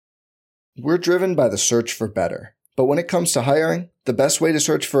We're driven by the search for better. But when it comes to hiring, the best way to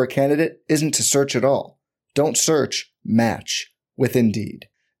search for a candidate isn't to search at all. Don't search, match with Indeed.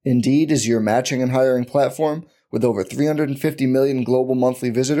 Indeed is your matching and hiring platform with over 350 million global monthly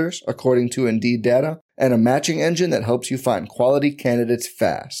visitors, according to Indeed data, and a matching engine that helps you find quality candidates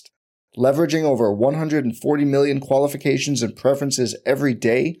fast. Leveraging over 140 million qualifications and preferences every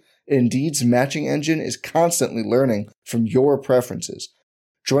day, Indeed's matching engine is constantly learning from your preferences.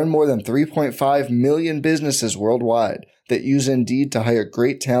 Join more than 3.5 million businesses worldwide that use Indeed to hire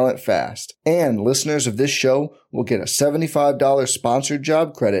great talent fast. And listeners of this show will get a $75 sponsored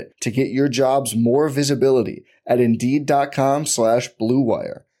job credit to get your jobs more visibility at Indeed.com/Blue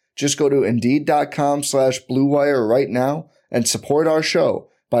Wire. Just go to Indeed.com/Blue Wire right now and support our show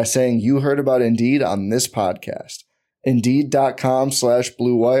by saying you heard about Indeed on this podcast.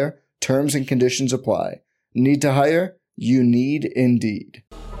 Indeed.com/Blue Wire. Terms and conditions apply. Need to hire? You need Indeed.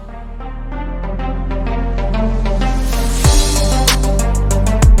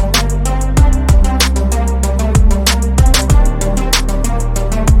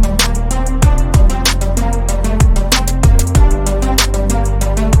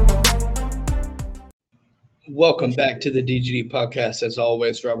 Welcome back to the DGD podcast. As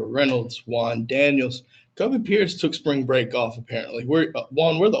always, Robert Reynolds, Juan Daniels. Kobe Pierce took spring break off, apparently. We're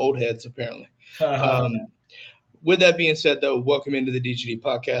the old heads, apparently. With that being said, though, welcome into the DGD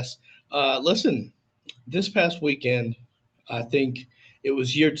podcast. Listen, this past weekend, I think it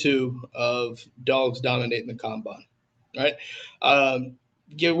was year 2 of Dawgs dominating the combine, right?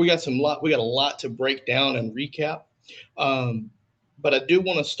 We got a lot to break down and recap. But I do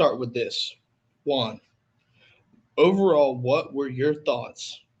want to start with this. Juan, overall, what were your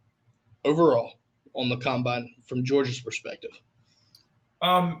thoughts overall on the combine from Georgia's perspective?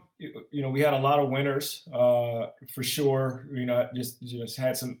 We had a lot of winners, for sure. Just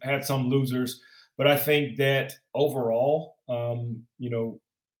had some losers, but I think that overall,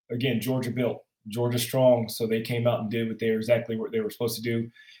 again, Georgia built, Georgia strong, so they came out and did exactly what they were supposed to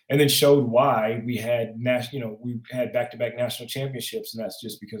do, and then showed why we had back-to-back national championships, and that's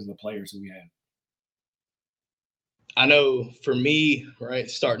just because of the players that we had. I know for me, right,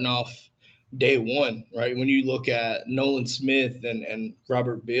 starting off day one, right, when you look at Nolan Smith and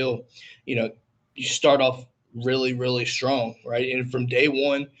Robert Beal, you start off really, really strong, right? And from day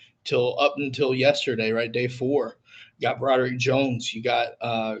one up until yesterday, right, day 4, you got Broderick Jones, you got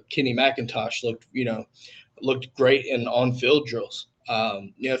Kenny McIntosh looked great in on-field drills.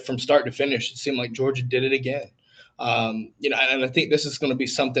 From start to finish, it seemed like Georgia did it again. And I think this is going to be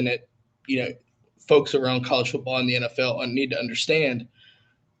something that, folks around college football and the NFL need to understand.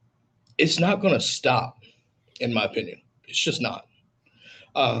 It's not going to stop, in my opinion. It's just not.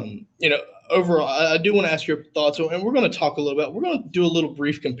 Overall, I do want to ask your thoughts, and we're going to talk a little bit. We're going to do a little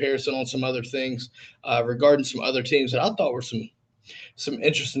brief comparison on some other things regarding some other teams that I thought were some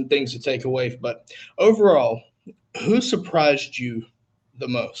interesting things to take away. But overall, who surprised you the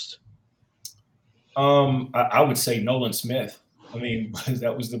most? I would say Nolan Smith. I mean,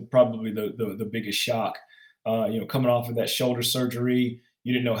 that was probably the biggest shock. Coming off of that shoulder surgery,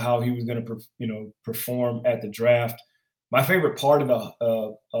 you didn't know how he was going to, perform at the draft. My favorite part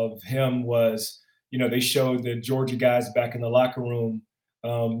of him was, they showed the Georgia guys back in the locker room,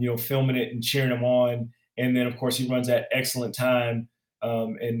 filming it and cheering him on, and then of course he runs that excellent time,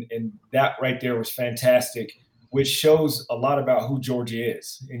 and that right there was fantastic, which shows a lot about who Georgia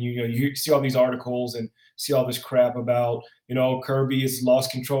is. And you see all these articles and see all this crap about, Kirby has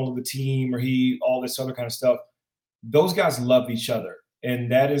lost control of the team or all this other kind of stuff. Those guys love each other.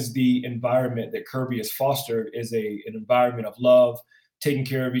 And that is the environment that Kirby has fostered, is an environment of love, taking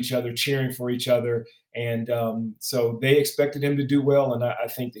care of each other, cheering for each other. And so they expected him to do well. And I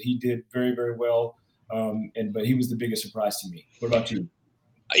think that he did very, very well. But he was the biggest surprise to me. What about you?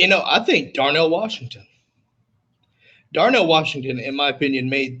 I think Darnell Washington, in my opinion,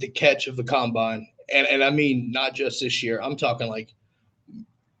 made the catch of the combine. And I mean, not just this year. I'm talking like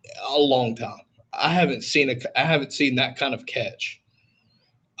a long time. I haven't seen that kind of catch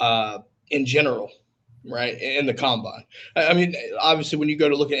in general, right, in the combine. I mean, obviously, when you go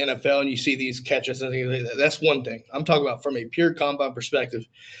to look at NFL and you see these catches, and things like that, that's one thing. I'm talking about from a pure combine perspective.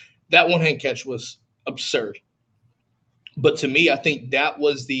 That one-hand catch was absurd. But to me, I think that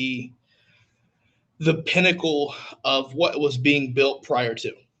was the pinnacle of what was being built prior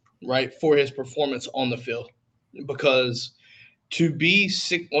to, right, for his performance on the field. Because to be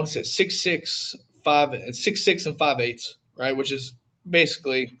 6'6", 6'6" and 5/8", right, which is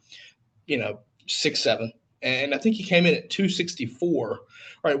basically, 6'7", and I think he came in at 264.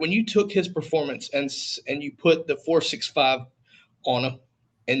 Right, when you took his performance and you put the 4.65 on him,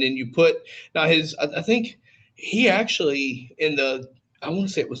 And then you put now I think he actually I want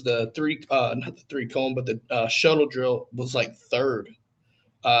to say it was the not the three cone, but the shuttle drill was like third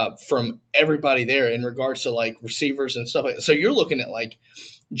from everybody there in regards to like receivers and stuff like that. So you're looking at like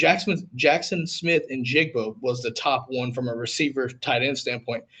Jackson Smith and Jigba was the top one from a receiver tight end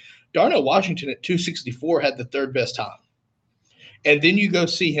standpoint. Darnell Washington at 264 had the third best time. And then you go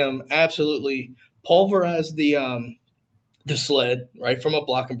see him absolutely pulverize the sled, right, from a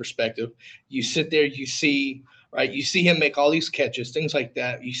blocking perspective. You sit there, you see him make all these catches, things like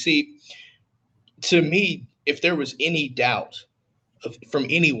that. You see, to me, if there was any doubt from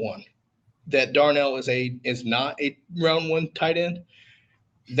anyone that Darnell is not a round one tight end,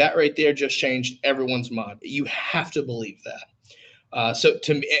 that right there just changed everyone's mind. You have to believe that. So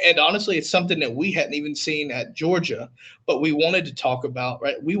to me, and honestly, it's something that we hadn't even seen at Georgia, but we wanted to talk about,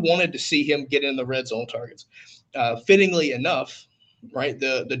 right? We wanted to see him get in the red zone targets. Fittingly enough, right,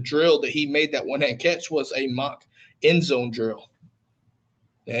 the drill that he made that one hand catch was a mock end zone drill.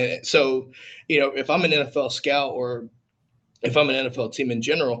 And so, if I'm an NFL scout or if I'm an NFL team in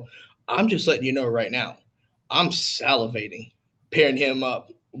general, I'm just letting you know right now, I'm salivating pairing him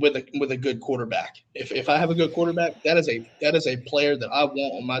up with a good quarterback. If I have a good quarterback, that is a player that I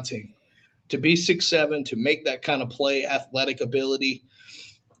want on my team. To be 6'7", to make that kind of play, athletic ability.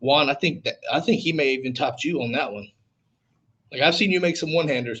 Juan, I think he may even topped you on that one. Like I've seen you make some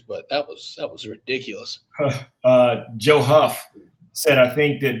one-handers, but that was ridiculous. Joe Huff said, I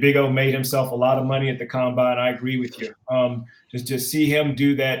think that Big O made himself a lot of money at the combine. I agree with you. Just to see him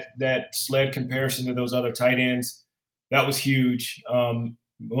do that sled comparison to those other tight ends, that was huge.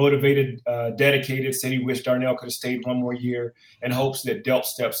 Motivated, dedicated, said he wished Darnell could have stayed one more year and hopes that Delp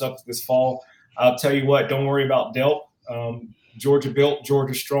steps up this fall. I'll tell you what, don't worry about Delp. Georgia built,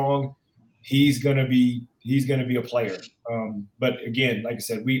 Georgia strong. He's gonna be a player. But again, like I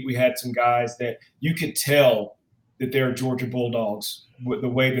said, we had some guys that you could tell that they're Georgia Bulldogs with the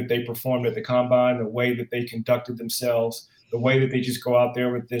way that they performed at the combine, the way that they conducted themselves, the way that they just go out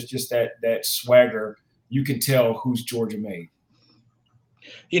there with that swagger. You can tell who's Georgia made.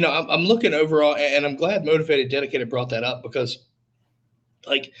 I'm looking overall, and I'm glad Motivated Dedicated brought that up because,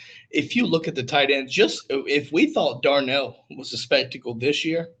 like, if you look at the tight ends, just if we thought Darnell was a spectacle this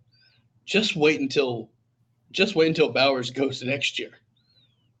year, just wait until Bowers goes to next year.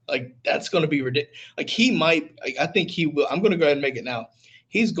 Like that's going to be ridiculous. Like he might. I think he will. I'm going to go ahead and make it now.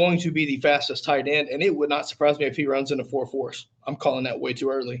 He's going to be the fastest tight end, and it would not surprise me if he runs into 4.4s. I'm calling that way too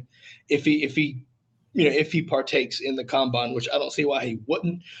early. If he partakes in the combine, which I don't see why he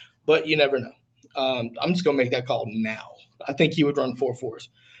wouldn't, but you never know. I'm just going to make that call now. I think he would run 4.4s.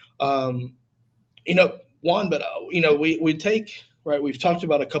 Juan, but we take right. We've talked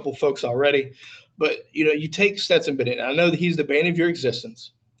about a couple folks already, but you take Stetson Bennett. I know that he's the bane of your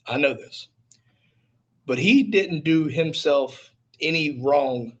existence. I know this, but he didn't do himself any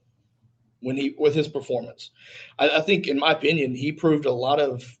wrong with his performance. I think, in my opinion, he proved a lot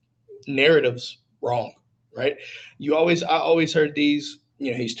of narratives wrong. Right? I always heard these.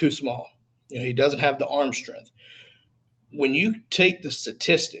 He's too small. He doesn't have the arm strength. When you take the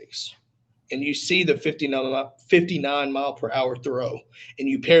statistics and you see the 59 mile per hour throw, and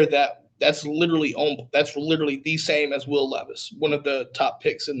you pair that. That's literally the same as Will Levis, one of the top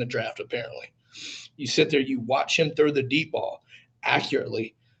picks in the draft, apparently. You sit there, you watch him throw the deep ball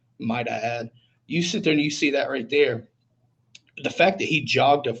accurately, might I add. You sit there and you see that right there. The fact that he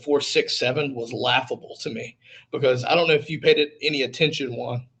jogged a 4.67 was laughable to me because I don't know if you paid it any attention,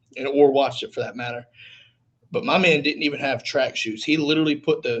 Juan, or watched it for that matter. But my man didn't even have track shoes. He literally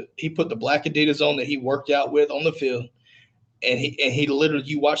put the black Adidas on that he worked out with on the field. And he literally,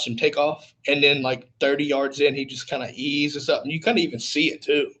 you watched him take off, and then like 30 yards in, he just kind of eases up, and you kind of even see it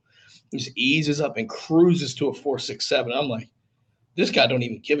too. He just eases up and cruises to a 4.67. I'm like, this guy don't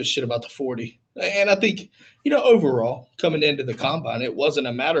even give a shit about the 40. And I think, overall, coming into the combine, it wasn't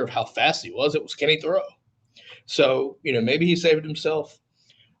a matter of how fast he was; it was can he throw. So maybe he saved himself,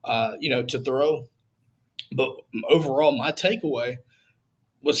 to throw. But overall, my takeaway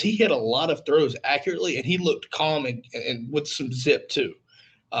was he hit a lot of throws accurately, and he looked calm and with some zip too.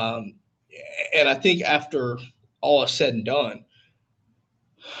 And I think after all is said and done,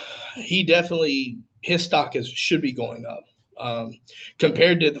 he definitely his stock should be going up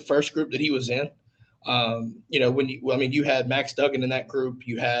compared to the first group that he was in. You had Max Duggan in that group,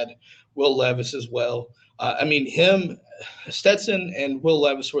 you had Will Levis as well. Stetson and Will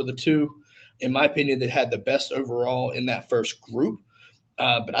Levis were the two, in my opinion, that had the best overall in that first group.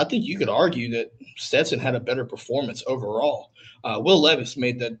 But I think you could argue that Stetson had a better performance overall. Will Levis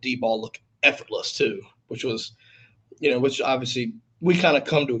made the deep ball look effortless too, which obviously we kind of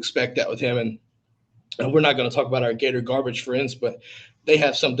come to expect that with him. And we're not going to talk about our Gator garbage friends, but they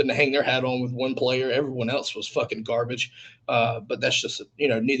have something to hang their hat on with one player. Everyone else was fucking garbage. But that's just,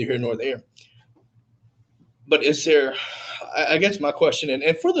 neither here nor there. But is there, I guess my question,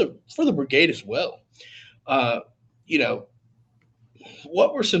 and for the brigade as well, uh, you know,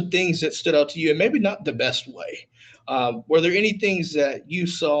 what were some things that stood out to you, and maybe not the best way? Were there any things that you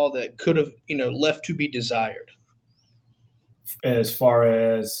saw that could have, left to be desired? As far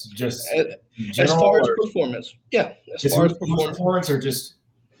as just As, as general, far as or performance, yeah, as is far as whose performance. performance, or just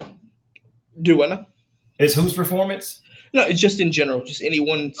Do I know? is whose performance? No, it's just in general, just any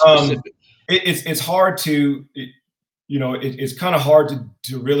one Um, specific. it's hard to, it's kind of hard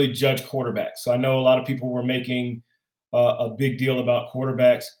to really judge quarterbacks. So I know a lot of people were making a big deal about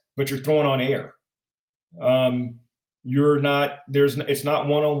quarterbacks, but you're throwing on air. Um, it's not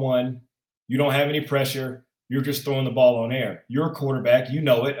one-on-one. You don't have any pressure. You're just throwing the ball on air. You're a quarterback. You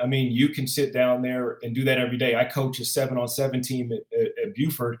know it. I mean, you can sit down there and do that every day. I coach a 7-on-7 team at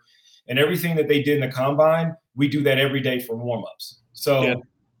Buford, and everything that they did in the combine, we do that every day for warmups. So Yeah.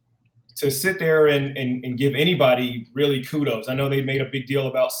 to sit there and give anybody really kudos. I know they made a big deal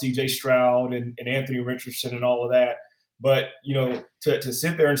about CJ Stroud and Anthony Richardson and all of that. But, to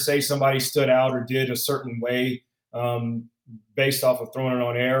sit there and say somebody stood out or did a certain way based off of throwing it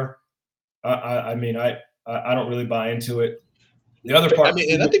on air, I mean, I don't really buy into it. The other part, I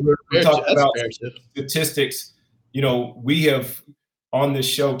mean, and I think we're talking that's about fair too. statistics. We have on this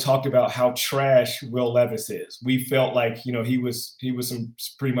show talked about how trash Will Levis is. We felt like, he was some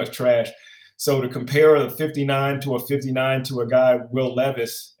pretty much trash. So to compare a 59 to a 59 to a guy, Will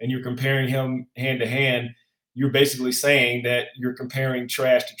Levis, and you're comparing him hand to hand, you're basically saying that you're comparing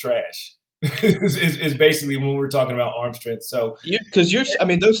trash to trash. is basically when we're talking about arm strength. So Because I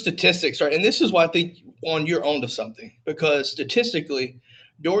mean, those statistics, right? And this is why I think you're onto something, because statistically,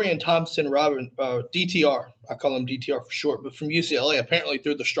 Dorian Thompson, Robin, DTR, I call him DTR for short, but from UCLA, apparently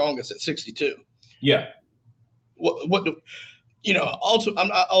threw the strongest at 62. yeah, What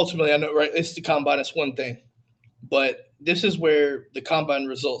ultimately, I know, right? It's the combine, it's one thing, but this is where the combine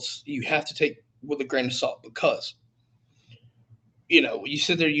results you have to take with a grain of salt, because you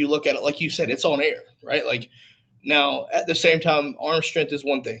sit there, you look at it, like you said, it's on air, right? Like, now at the same time, arm strength is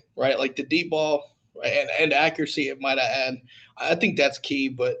one thing, right? Like the deep ball, right? And accuracy, it might add. I think that's key,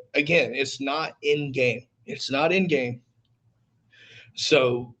 but again, it's not in game. It's not in game.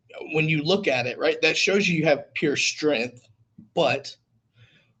 So when you look at it, right, that shows you have pure strength, but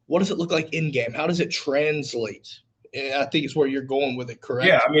what does it look like in game? How does it translate? And I think it's where you're going with it, correct?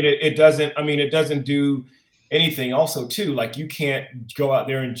 yeah. I mean, it doesn't. I mean, it doesn't do anything. Also, too, like you can't go out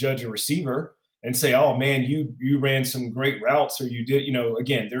there and judge a receiver and say, "Oh man, you ran some great routes," or you did.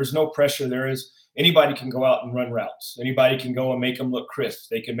 Again, there's no pressure. Anybody can go out and run routes. Anybody can go and make them look crisp.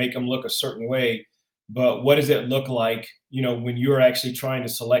 They can make them look a certain way. But what does it look like, when you're actually trying to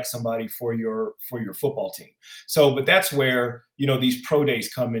select somebody for your football team? So, but that's where, these pro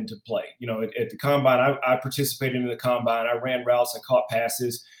days come into play. At the combine, I participated in the combine. I ran routes, I caught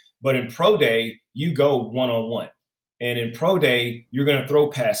passes. But in pro day, you go one-on-one. And in pro day, you're going to throw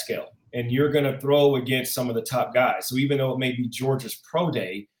Pascal and you're going to throw against some of the top guys. So even though it may be Georgia's pro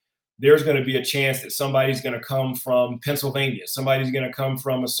day, there's going to be a chance that somebody's going to come from Pennsylvania. Somebody's going to come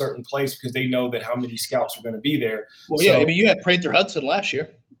from a certain place because they know that how many scouts are going to be there. Well, yeah, I mean, you had Prather Hudson last year.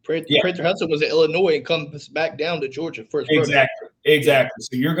 Prather Hudson was at Illinois and comes back down to Georgia for his exactly.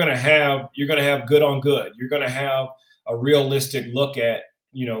 So you're going to have good on good. You're going to have a realistic look at,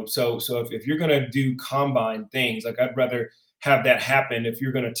 so if you're going to do combine things, like I'd rather have that happen if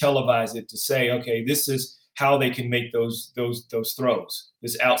you're going to televise it, to say, okay, this is how they can make those throws,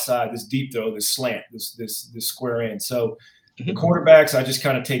 this outside, this deep throw, this slant, this square end. So the quarterbacks, I just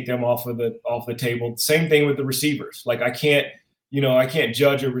kind of take them off the table. Same thing with the receivers. Like I can't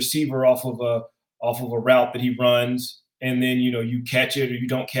judge a receiver off of a route that he runs, and then you catch it or you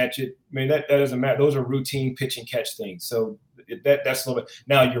don't catch it. I mean, that doesn't matter. Those are routine pitch and catch things. So that's a little bit.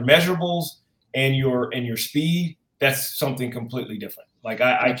 Now your measurables and your speed, that's something completely different. Like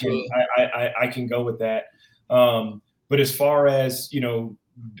I can go with that. But as far as,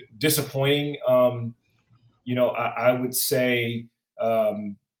 disappointing, I would say,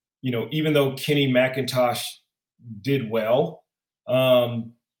 even though Kenny McIntosh did well,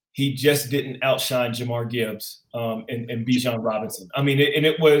 he just didn't outshine Jamar Gibbs and Bijan Robinson. I mean,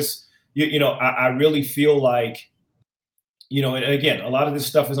 it was, I really feel like, and again, a lot of this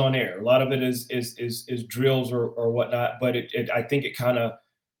stuff is on air. A lot of it is drills or whatnot, but I think it kind of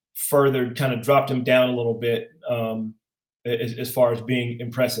dropped him down a little bit as far as being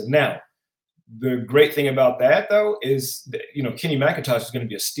impressive. Now, The great thing about that, though, is that, Kenny McIntosh is going to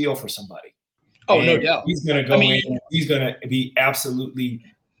be a steal for somebody. Oh, no And doubt. he's going to go in. He's going to be absolutely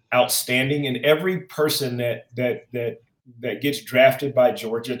outstanding. And every person that gets drafted by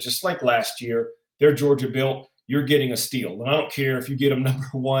Georgia, just like last year, they're Georgia built. You're getting a steal, and I don't care if you get them number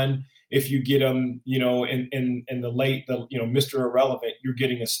one, if you get them, in the late, Mr. Irrelevant, you're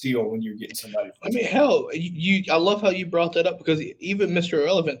getting a steal when you're getting somebody. I mean, hell, I love how you brought that up, because even Mr.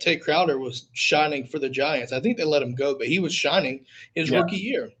 Irrelevant, Tate Crowder, was shining for the Giants. I think they let him go, but he was shining his rookie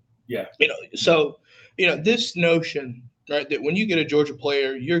year. Yeah. So, this notion, right, that when you get a Georgia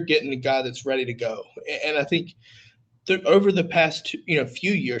player, you're getting a guy that's ready to go. And I think over the past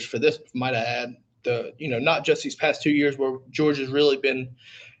few years, for this, might I add, not just these past 2 years where Georgia's really been,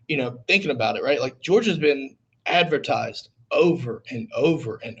 thinking about it, right? Like, Georgia's been advertised over and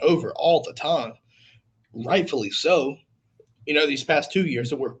over and over all the time, rightfully so. These past 2 years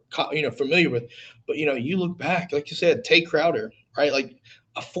that we're familiar with, but you look back, like you said, Tate Crowder, right? Like,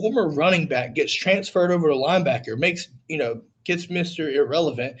 a former running back gets transferred over to linebacker, gets Mr.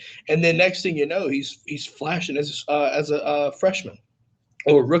 Irrelevant, and then next thing you know, he's flashing as a freshman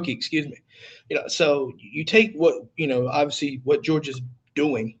or rookie, excuse me. So you take what obviously what Georgia's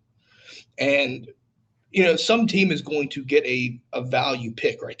doing, and some team is going to get a value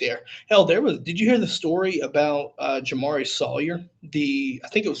pick right there. Hell, did you hear the story about Jamari Sawyer? I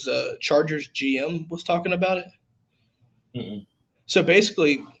think it was the Chargers GM was talking about it. Mm-mm. So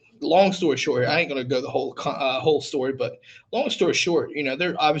basically, long story short, I ain't going to go the whole story, but long story short,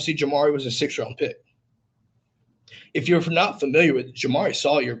 obviously Jamari was a 6th-round pick. If you're not familiar with it, Jamari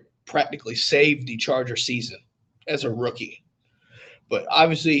Sawyer practically saved the Charger season as a rookie. But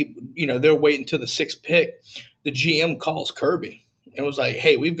obviously, they're waiting until the 6th pick. The GM calls Kirby and was like,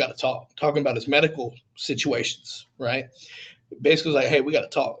 hey, we've got to talking about his medical situations, right? Basically, like, hey, we got to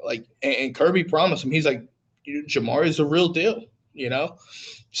talk. Like, and Kirby promised him, he's like, Jamari's a real deal,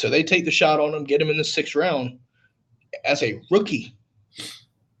 So they take the shot on him, get him in the 6th round as a rookie,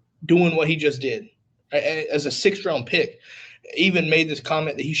 doing what he just did as a 6th-round pick. Even made this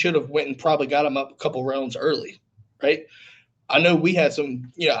comment that he should have went and probably got him up a couple rounds early, right? I know we had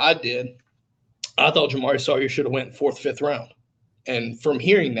some, I did. I thought Jamari Sawyer should have went 4th, 5th round. And from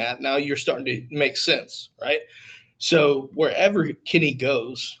hearing that, now you're starting to make sense, right? So wherever Kenny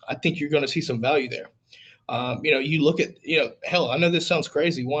goes, I think you're going to see some value there. You look at, hell, I know this sounds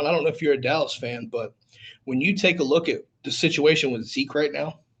crazy. One, I don't know if you're a Dallas fan, but when you take a look at the situation with Zeke right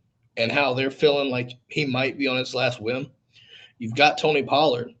now and how they're feeling like he might be on his last whim, you've got Tony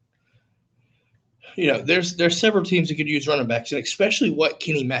Pollard. There's several teams that could use running backs, and especially what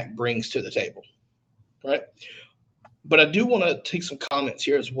Kenny Mack brings to the table, right? But I do want to take some comments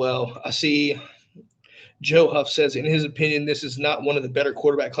here as well. I see Joe Huff says, in his opinion, this is not one of the better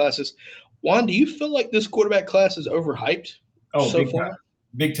quarterback classes. Juan, do you feel like this quarterback class is overhyped so far? Time.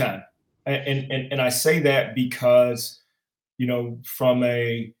 Big time. And I say that because, from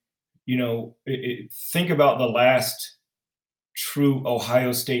think about the last true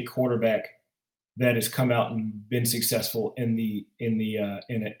Ohio State quarterback that has come out and been successful in the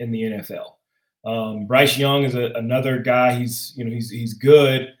NFL. Bryce Young is another guy. He's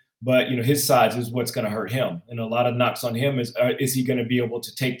good, but his size is what's going to hurt him, and a lot of knocks on him is he going to be able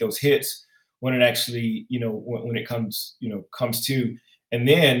to take those hits when it actually when it comes to, and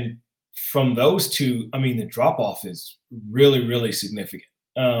then from those two, I mean, the drop off is really, really significant.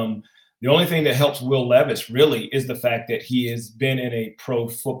 The only thing that helps Will Levis really is the fact that he has been in a pro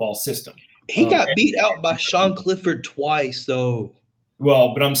football system. He got beat out by Sean Clifford twice, though.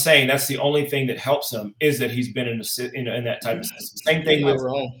 Well, but I'm saying that's the only thing that helps him is that he's been in that type of system. Same thing with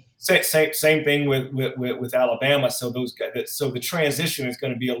Alabama. So the transition is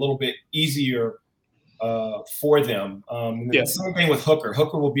going to be a little bit easier for them. Same thing with Hooker.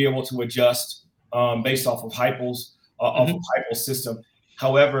 Hooker will be able to adjust based off of Heupel's system.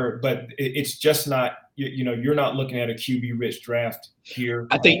 However, but it's just not. You're not looking at a QB-rich draft here.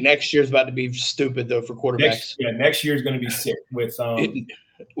 I think next year's about to be stupid though for quarterbacks. Next year's going to be sick with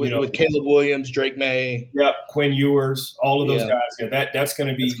Caleb Williams, Drake May, Quinn Ewers, all of those guys. Yeah, that's going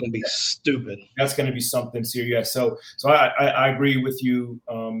to be stupid. That's going to be something serious. So I agree with you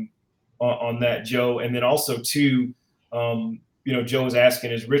on that, Joe. And then also too, Joe is asking,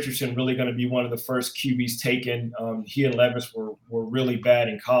 is Richardson really going to be one of the first QBs taken? He and Levis were really bad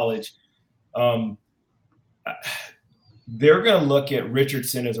in college. They're going to look at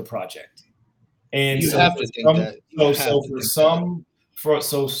Richardson as a project, and have to think that. For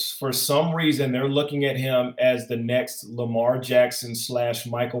some reason, they're looking at him as the next Lamar Jackson /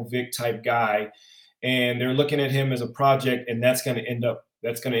 Michael Vick type guy, and they're looking at him as a project, and that's going to end up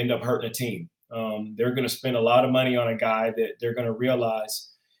hurting a team. They're going to spend a lot of money on a guy that they're going to realize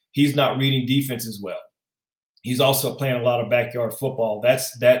he's not reading defenses well. He's also playing a lot of backyard football.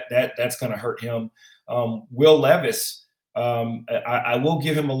 That's going to hurt him. Will Levis, I will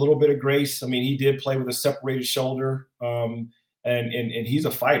give him a little bit of grace. I mean, he did play with a separated shoulder, and he's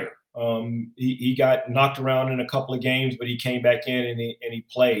a fighter. He got knocked around in a couple of games, but he came back in and he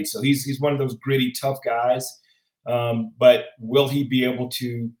played. So he's one of those gritty, tough guys. But will he be able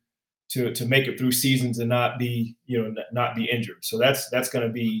to make it through seasons and not be injured? So that's going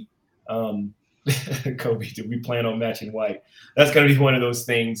to be Kobe. Do we plan on matching white? That's going to be one of those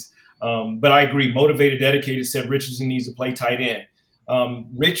things. But I agree. Motivated, dedicated. Said Richardson needs to play tight end.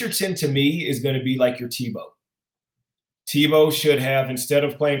 Richardson to me is going to be like your Tebow. Tebow should have, instead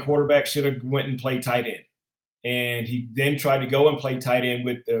of playing quarterback, should have went and played tight end. And he then tried to go and play tight end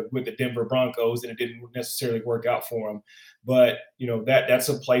with the Denver Broncos, and it didn't necessarily work out for him. But that's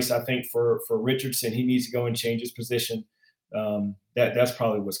a place I think for Richardson. He needs to go and change his position. That's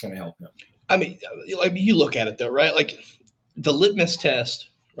probably what's going to help him. I mean, like you look at it though, right? Like the litmus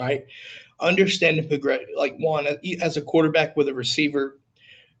test, right? Understanding progression. Like one, as a quarterback with a receiver,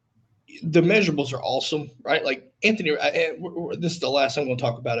 the measurables are awesome, right? Like Anthony, this is the last I'm going to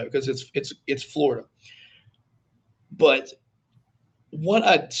talk about it because it's Florida. But what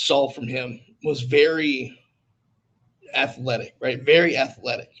I saw from him was very athletic, right? Very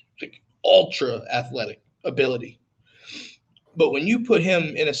athletic, like ultra athletic ability. But when you put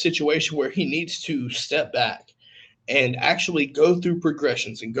him in a situation where he needs to step back and actually go through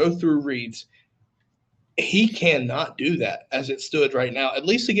progressions and go through reads, he cannot do that as it stood right now, at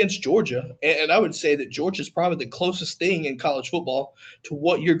least against Georgia. And I would say that Georgia is probably the closest thing in college football to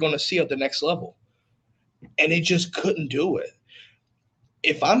what you're going to see at the next level. And he just couldn't do it.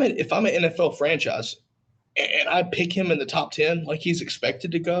 If I'm an NFL franchise and I pick him in the top 10 like he's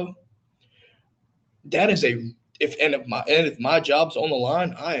expected to go, that is if my job's on the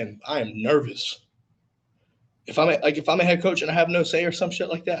line, I am nervous. If I'm a head coach and I have no say or some shit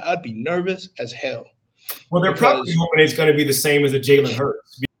like that, I'd be nervous as hell. Well, they're probably hoping it's going to be the same as a Jalen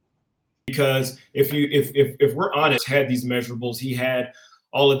Hurts, because if we're honest, had these measurables, he had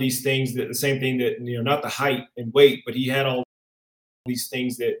all of these things, that the same thing that, not the height and weight, but he had all these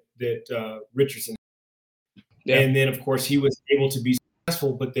things that Richardson had. Yeah. And then of course he was able to be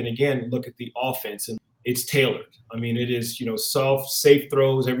successful, but then again, look at the offense, and it's tailored. I mean, it is, soft, safe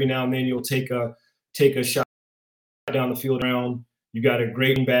throws. Every now and then you'll take a shot down the field around. You got a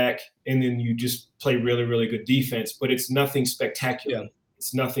great back, and then you just play really, really good defense. But it's nothing spectacular. Yeah.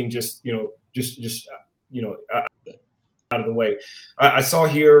 It's nothing just out of the way. I saw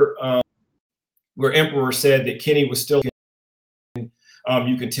here where Emperor said that Kenny was still.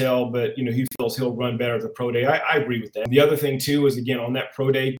 You can tell, but he feels he'll run better at the pro day. I agree with that. The other thing too is, again, on that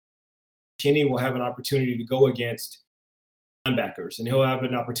pro day, Kenny will have an opportunity to go against linebackers, and he'll have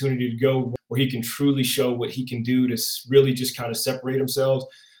an opportunity to go where he can truly show what he can do to really just kind of separate himself.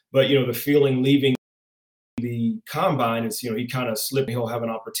 But the feeling leaving the combine is, he kind of slipped. He'll have an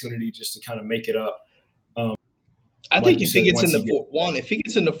opportunity just to kind of make it up. I think if he gets in the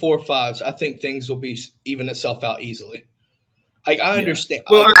 4.5s, I think things will be even itself out easily. Like I understand.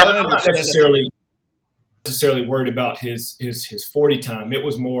 Well, I'm not necessarily worried about his 40 time. It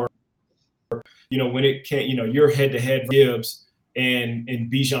was more, when it can't, you're head to head Gibbs and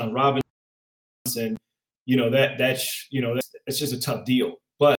Bijan Robinson, that's just a tough deal.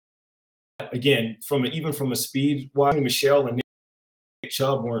 But again, from a speed wise, Michelle and Nick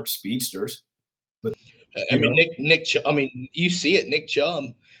Chubb weren't speedsters. But Nick Chubb, you see it, Nick Chubb.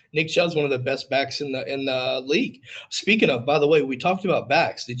 Nick Chubb's one of the best backs in the league. Speaking of, by the way, we talked about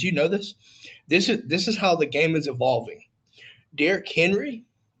backs. Did you know this? This is how the game is evolving. Derrick Henry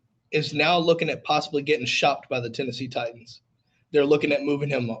is now looking at possibly getting shopped by the Tennessee Titans. They're looking at moving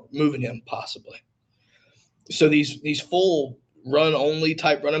him possibly. So these full run only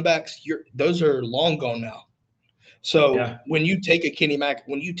type running backs, those are long gone now. So when you take a Kenny Mack,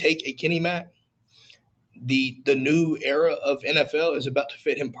 the new era of NFL is about to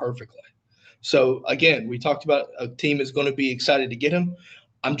fit him perfectly. So again, we talked about a team is going to be excited to get him.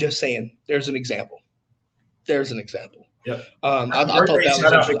 I'm just saying, there's an example. Yeah. I thought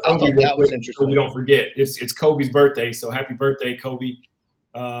that was interesting. So we don't forget, it's Kobe's birthday. So happy birthday, Kobe!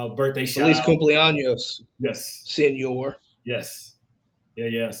 Birthday shout Feliz out. cumpleaños. Yes, Senor. Yes.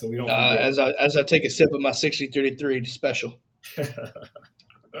 Yeah. So we don't forget. As I take a sip of my 60-33 special.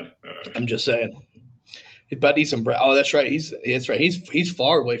 I'm just saying. But he's some. Oh, that's right. He's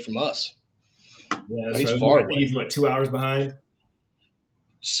far away from us. Yeah, he's far away. He's 2 hours behind.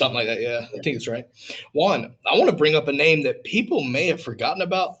 Something like that, yeah. I think it's right. Juan, I want to bring up a name that people may have forgotten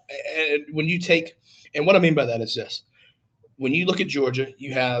about. And when you take, and what I mean by that is this: when you look at Georgia,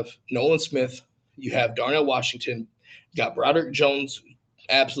 you have Nolan Smith, you have Darnell Washington, you got Broderick Jones,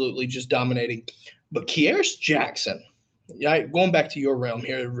 absolutely just dominating. But Kearis Jackson, right, going back to your realm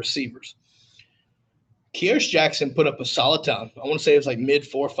here, receivers. Kearis Jackson put up a solid time. I want to say it was like mid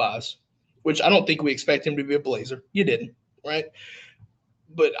 4.5s, which I don't think we expect him to be a Blazer. You didn't, right?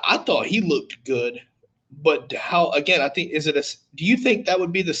 But I thought he looked good. But how, again, I think, do you think that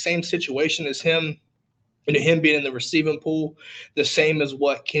would be the same situation as him, him being in the receiving pool, the same as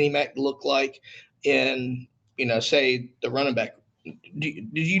what Kenny Mack looked like in, say the running back? Do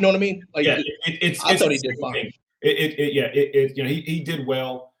you know what I mean? Like, yeah, I thought he did fine. He did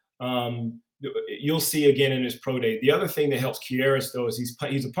well. You'll see again in his pro day. The other thing that helps Kearis though is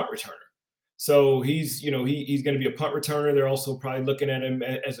he's a punt returner. So he's going to be a punt returner. They're also probably looking at him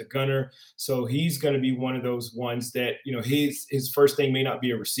as a gunner. So he's going to be one of those ones that, his first thing may not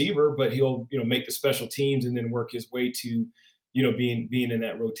be a receiver, but he'll, make the special teams and then work his way to, being in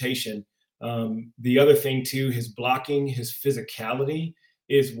that rotation. The other thing too, his blocking, his physicality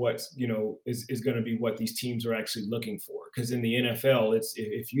is what's, is going to be what these teams are actually looking for. Because in the NFL, it's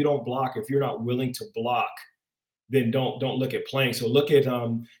if you don't block, if you're not willing to block, then don't look at playing. So look at,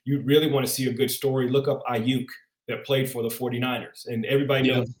 you really want to see a good story, look up Ayuk that played for the 49ers. And everybody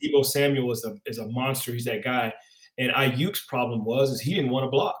knows Deebo Samuel is a monster. He's that guy. And Ayuk's problem is he didn't want to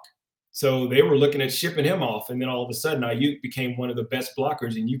block. So they were looking at shipping him off. And then all of a sudden, Ayuk became one of the best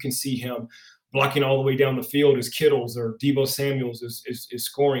blockers. And you can see him blocking all the way down the field as Kittles or Deebo Samuels is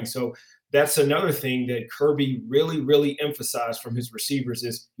scoring. So that's another thing that Kirby really, really emphasized from his receivers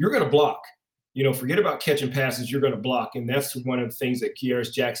is you're going to block. Forget about catching passes, you're going to block. And that's one of the things that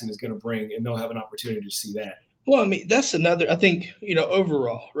Kearis Jackson is going to bring, and they'll have an opportunity to see that. Well, I mean, that's another, I think,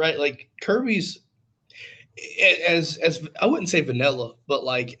 overall, right? Like Kirby's, as I wouldn't say vanilla, but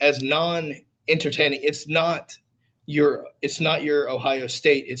like as non-entertaining, it's not your Ohio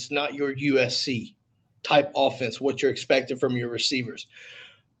State, it's not your USC type offense, what you're expecting from your receivers.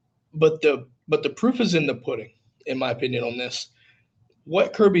 But the proof is in the pudding, in my opinion, on this.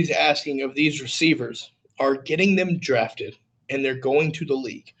 What Kirby's asking of these receivers are getting them drafted and they're going to the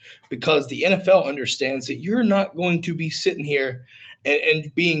league, because the NFL understands that you're not going to be sitting here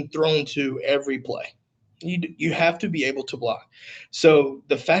and being thrown to every play. You have to be able to block. So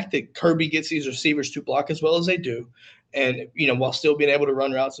the fact that Kirby gets these receivers to block as well as they do, and while still being able to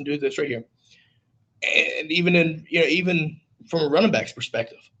run routes and do this right here, and even from a running back's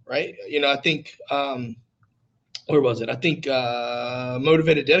perspective, right? I think where was it? I think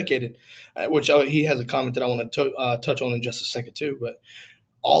Motivated Dedicated, which he has a comment that I want to touch on in just a second too. But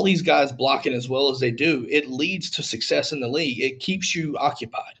all these guys blocking as well as they do, it leads to success in the league. It keeps you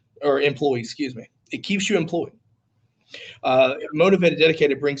occupied, or employed, excuse me. It keeps you employed. Motivated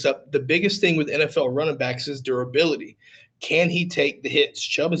Dedicated brings up the biggest thing with NFL running backs is durability. Can he take the hits?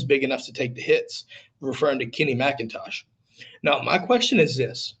 Chubb is big enough to take the hits, referring to Kenny McIntosh. Now, my question is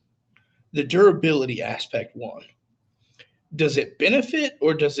this. The durability aspect, one, does it benefit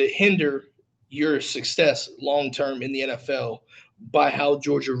or does it hinder your success long-term in the NFL by how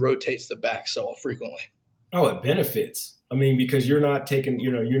Georgia rotates the back so frequently? Oh, it benefits. I mean, because you're not taking,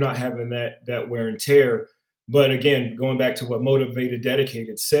 you're not having that wear and tear. But again, going back to what Motivated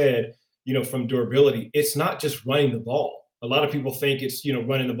Dedicated said, from durability, it's not just running the ball. A lot of people think it's,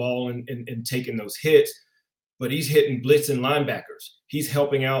 running the ball and taking those hits, but he's hitting blitz and linebackers. He's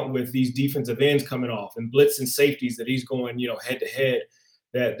helping out with these defensive ends coming off and blitz and safeties that he's going, head to head.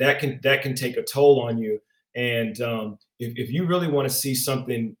 That can take a toll on you. And if you really want to see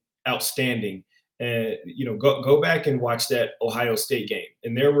something outstanding, go back and watch that Ohio State game.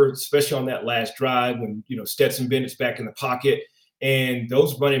 And there were, especially on that last drive when, Stetson Bennett's back in the pocket, and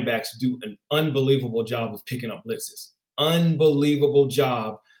those running backs do an unbelievable job of picking up blitzes. Unbelievable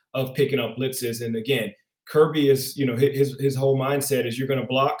job of picking up blitzes. And again, Kirby is, his whole mindset is you're going to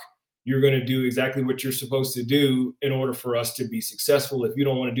block, you're going to do exactly what you're supposed to do in order for us to be successful. If you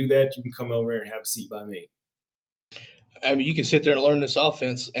don't want to do that, you can come over and have a seat by me. I mean, you can sit there and learn this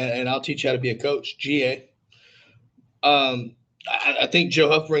offense, and I'll teach you how to be a coach. GA. I think Joe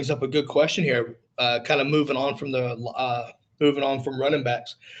Huff brings up a good question here. Kind of moving on from running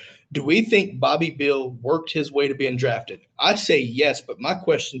backs. Do we think Bobby Beal worked his way to being drafted? I say yes, but my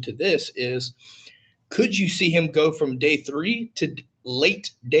question to this is, could you see him go from day 3 to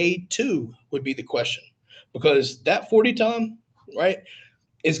late day 2 would be the question, because that 40 time, right,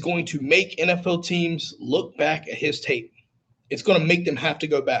 is going to make NFL teams look back at his tape. It's going to make them have to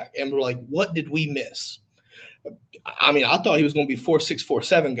go back and we're like, what did we miss? I mean, I thought he was going to be 4.6,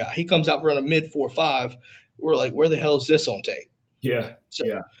 4.7 guy. He comes out running mid 4.5. We're like, where the hell is this on tape? Yeah. So,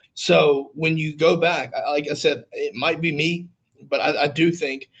 Yeah. so when you go back, like I said, it might be me, but I do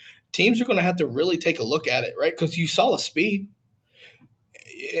think teams are going to have to really take a look at it, right? Because you saw the speed.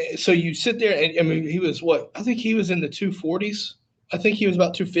 So you sit there, and I mean, he was what? I think he was in the 240s. I think he was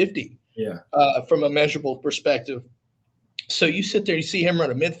about 250. Yeah. From a measurable perspective. So you sit there, you see him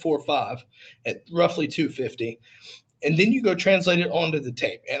run a mid 4.5 at roughly 250, and then you go translate it onto the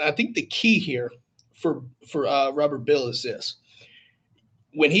tape. And I think the key here for Robert Bill is this: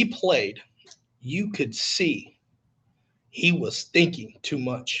 when he played, you could see he was thinking too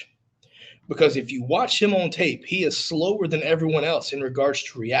much. Because if you watch him on tape, he is slower than everyone else in regards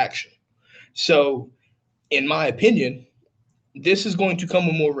to reaction. So, in my opinion, this is going to come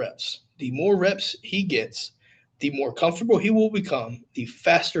with more reps. The more reps he gets, the more comfortable he will become, the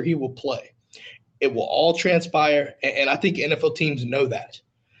faster he will play. It will all transpire, and I think NFL teams know that,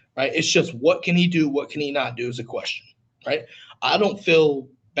 right? It's just what can he do, what can he not do is a question, right? I don't feel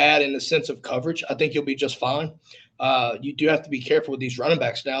bad in the sense of coverage. I think he'll be just fine. You do have to be careful with these running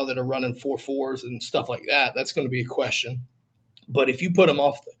backs now that are running 4.4s and stuff like that. That's going to be a question. But if you put him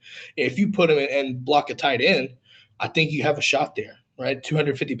if you put him and block a tight end, I think you have a shot there, right?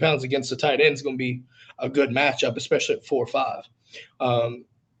 250 pounds against the tight end is going to be a good matchup, especially at 4.5.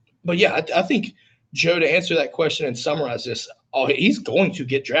 But yeah, I think, Joe, to answer that question and summarize this, he's going to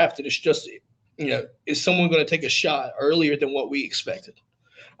get drafted. It's just, is someone going to take a shot earlier than what we expected?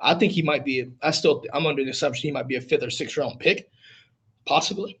 I think he might be. I'm under the assumption he might be a 5th or 6th round pick,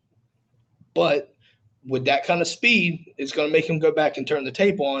 possibly. But with that kind of speed, it's going to make him go back and turn the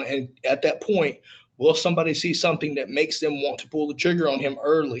tape on. And at that point, will somebody see something that makes them want to pull the trigger on him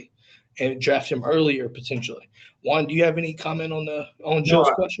early and draft him earlier potentially? Juan, do you have any comment on Joe's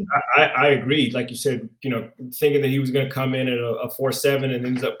question? I agreed. Like you said, thinking that he was going to come in at a 4.7 and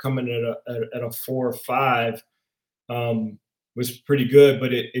ends up coming at a 4.5 was pretty good.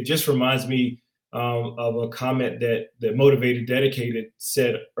 But it just reminds me of a comment that Motivated Dedicated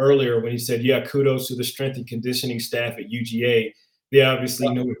said earlier when he said, yeah, kudos to the strength and conditioning staff at UGA. They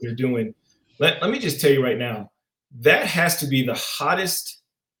obviously know what they're doing. Let me just tell you right now, that has to be the hottest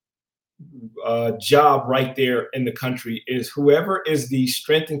job right there in the country. Is whoever is the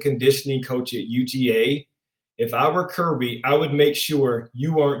strength and conditioning coach at UGA. If I were Kirby, I would make sure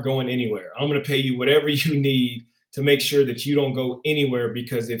you aren't going anywhere. I'm going to pay you whatever you need to make sure that you don't go anywhere,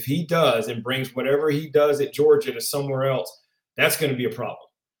 because if he does and brings whatever he does at Georgia to somewhere else, that's going to be a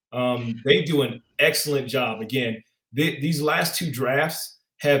problem. They do an excellent job. Again, these last 2 drafts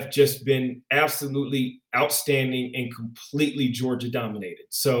have just been absolutely outstanding and completely Georgia dominated.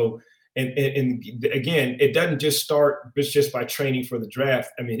 So, and again, it doesn't just start just by training for the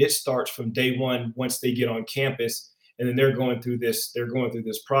draft. I mean, it starts from day one once they get on campus, and then they're going through this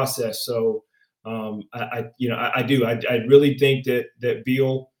process. So I really think that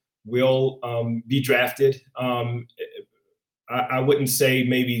Beal will be drafted. I wouldn't say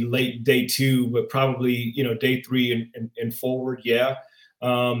maybe late day 2, but probably day 3 and forward. Yeah.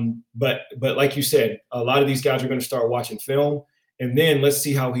 But like you said, a lot of these guys are going to start watching film, and then let's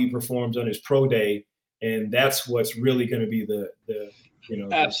see how he performs on his pro day, and that's what's really going to be the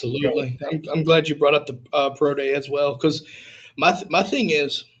Absolutely. I'm glad you brought up the pro day as well, because my thing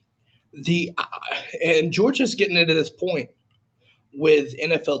is and Georgia's getting into this point with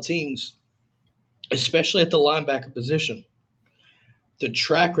NFL teams, especially at the linebacker position. The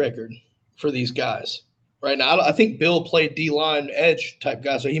track record for these guys right now, I think Bill played D-line edge type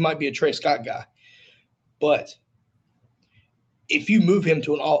guy, so he might be a Trey Scott guy. But if you move him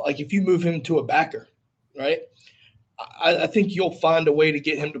to a backer, right, I think you'll find a way to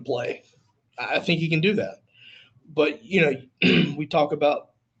get him to play. I think he can do that. But we talk about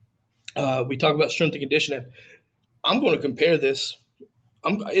strength and conditioning. I'm going to compare this.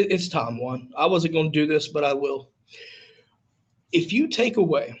 It's time one. I wasn't going to do this, but I will. If you take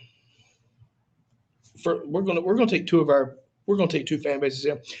away, we're going to take 2 fan bases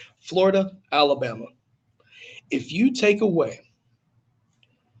here, Florida, Alabama. If you take away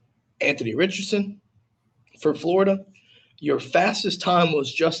Anthony Richardson for Florida, your fastest time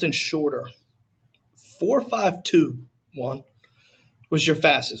was Justin Shorter. 4.52 was your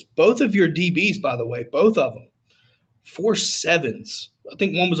fastest. Both of your DBs, by the way, both of them, 4.7s. I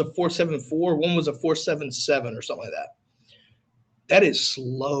think one was a 4.74, one was a 4.77 or something like that. That is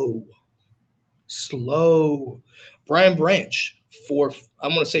slow. Brian Branch,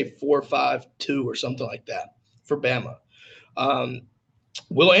 I'm going to say 4.52 or something like that for Bama.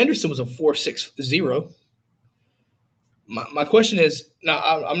 Will Anderson was a 4.60. My question is, now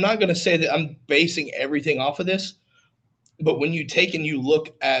I'm not going to say that I'm basing everything off of this, But when you take and you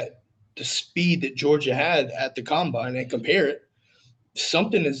look at the speed that Georgia had at the combine and compare it,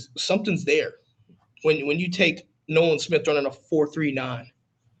 something's there. When you take Nolan Smith running a 4.39,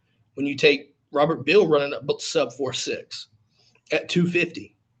 when you take Robert Bill running a sub 4.6 at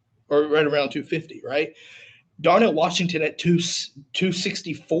 250 or right around 250, right? Darnell Washington at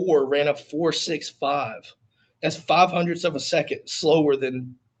 264 ran a 4.65. That's 500ths of a second slower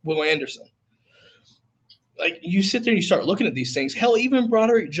than Will Anderson. Like, you sit there and you start looking at these things. Hell, even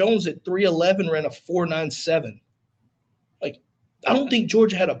Broderick Jones at 311 ran a 4.97. Like, I don't think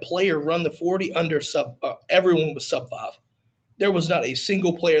Georgia had a player run the 40 under everyone was sub 5. There was not a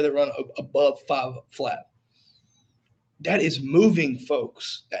single player that ran above 5 flat. That is moving,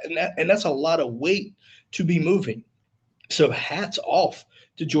 folks. And that's a lot of weight to be moving. So hats off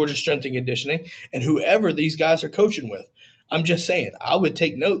to Georgia Strength and Conditioning and whoever these guys are coaching with. I'm just saying, I would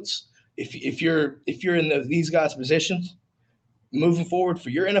take notes if you're in these guys' positions moving forward for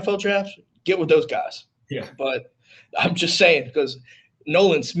your NFL drafts. Get with those guys. Yeah. But I'm just saying, because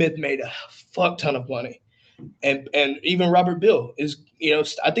Nolan Smith made a fuck ton of money, and even Robert Bill is,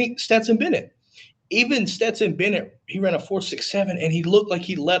 I think Stetson Bennett. Even Stetson Bennett, he ran a 4.67, and he looked like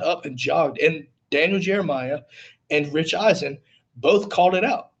he let up and jogged. And Daniel Jeremiah and Rich Eisen both called it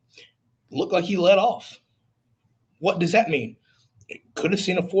out. Looked like he let off. What does that mean? It could have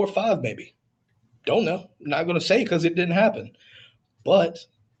seen a 4.5 maybe. Don't know. Not going to say because it didn't happen. But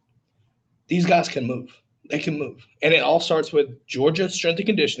these guys can move. They can move. And it all starts with Georgia Strength and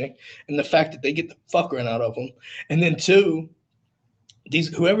Conditioning and the fact that they get the fuck run out of them. And then two,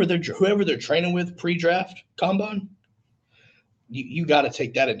 whoever they're training with pre-draft combine, you got to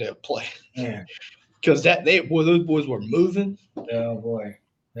take that into play. Yeah. Because those boys were moving. Oh boy,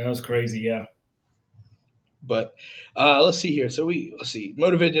 that was crazy. Yeah. But let's see here. So let's see.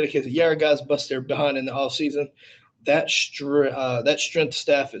 Motivated, dedicated. Yeah, our guys bust their behind in the off season. That strength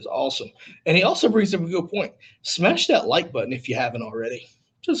staff is awesome. And he also brings up a good point. Smash that like button if you haven't already.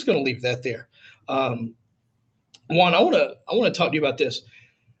 Just gonna leave that there. Juan, I wanna talk to you about this.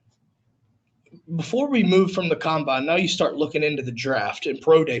 Before we move from the combine, now you start looking into the draft and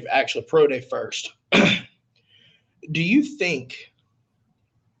pro day first. Do you think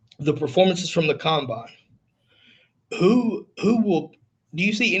the performances from the combine, do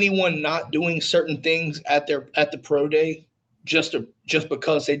you see anyone not doing certain things at the pro day just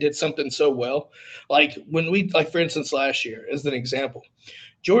because they did something so well? Like for instance, last year as an example,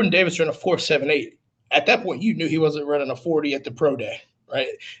 Jordan Davis ran a 4.78. At that point, you knew he wasn't running a 40 at the pro day, right?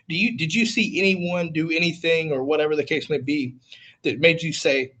 Did you see anyone do anything or whatever the case may be that made you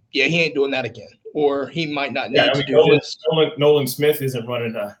say, yeah, he ain't doing that again, or he might not need to do this? Nolan Smith isn't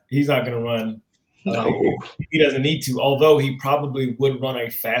running. He's not going to run. No. He doesn't need to, although he probably would run a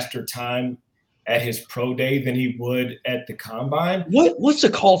faster time at his pro day than he would at the combine. What's the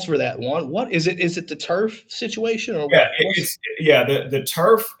cause for that one? What is it? Is it the turf situation or yeah, what? The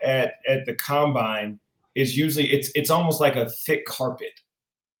turf at the combine is usually it's almost like a thick carpet.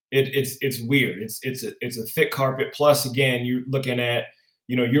 It's weird. It's a thick carpet. Plus, again, you're looking at,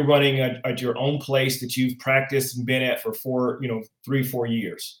 you're running at your own place that you've practiced and been at for 3-4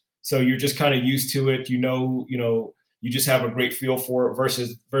 years. So you're just kind of used to it. You just have a great feel for it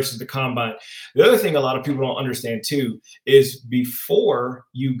versus the combine. The other thing a lot of people don't understand too is before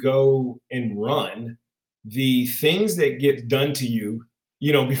you go and run, the things that get done to you,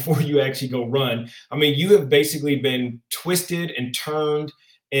 before you actually go run, I mean, you have basically been twisted and turned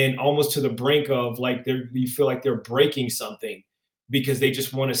and almost to the brink of you feel like they're breaking something, because they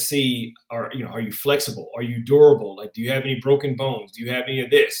just want to see, are you flexible? Are you durable? Like, do you have any broken bones? Do you have any of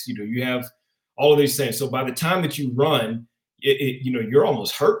this? You have all of these things. So by the time that you run, you're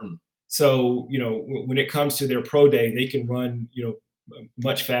almost hurting. So, when it comes to their pro day, they can run,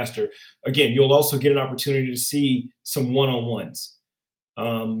 much faster. Again, you'll also get an opportunity to see some one-on-ones.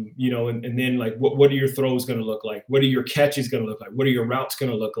 And then like, what are your throws going to look like? What are your catches going to look like? What are your routes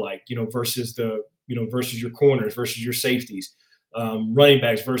going to look like, versus versus your corners, versus your safeties, running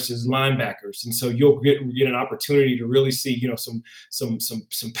backs versus linebackers. And so you'll get an opportunity to really see, some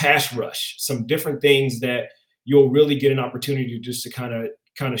pass rush, some different things that you'll really get an opportunity just to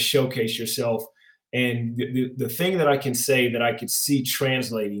kind of showcase yourself. And the thing that I can say that I could see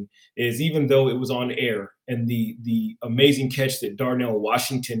translating is, even though it was on air, and the amazing catch that Darnell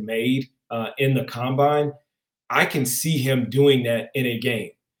Washington made in the combine, I can see him doing that in a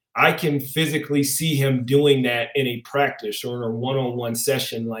game. I can physically see him doing that in a practice or in a one-on-one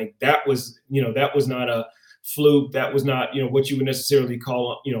session. Like, that was not a fluke. That was not, what you would necessarily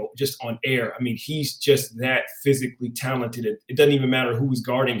call, just on air. I mean, he's just that physically talented. It doesn't even matter who was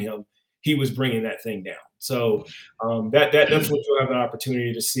guarding him. he was bringing that thing down. So that's what you'll have an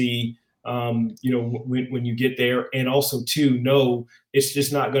opportunity to see, when you get there. And also, too, know it's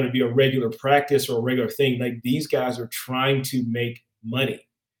just not going to be a regular practice or a regular thing. Like, these guys are trying to make money.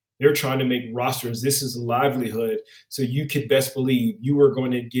 They're trying to make rosters. This is a livelihood. So you could best believe you are going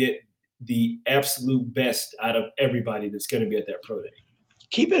to get the absolute best out of everybody that's going to be at that pro day.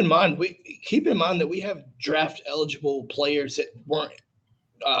 Keep in mind that we have draft eligible players that weren't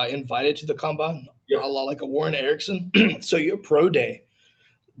invited to the combine, a lot like a Warren Erickson. So your pro day,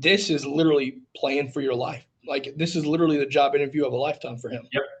 this is literally playing for your life. Like, this is literally the job interview of a lifetime for him.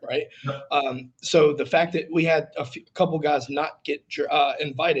 Yep. Right. Yep. So the fact that we had a couple guys not get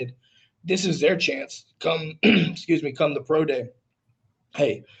invited, this is their chance. Come the pro day.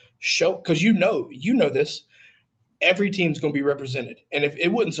 Hey, show, because you know this. Every team's going to be represented, and if it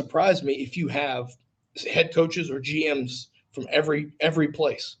wouldn't surprise me if you have head coaches or GMs from every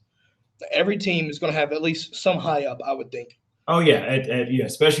place. Every team is going to have at least some high up, I would think. Oh yeah,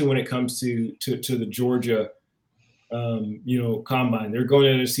 especially when it comes to the Georgia, combine. They're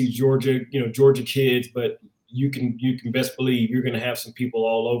going to see Georgia kids, but you can best believe you're going to have some people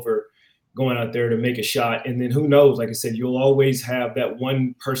all over going out there to make a shot. And then who knows? Like I said, you'll always have that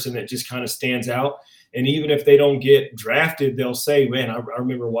one person that just kind of stands out. And even if they don't get drafted, they'll say, "Man, I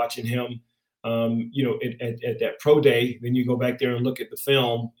remember watching him." At that pro day. Then you go back there and look at the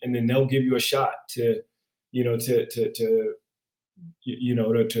film, and then they'll give you a shot to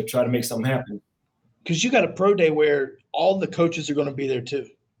try to make something happen. Because you got a pro day where all the coaches are going to be there too.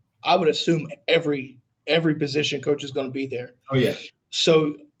 I would assume every position coach is going to be there. Oh yeah.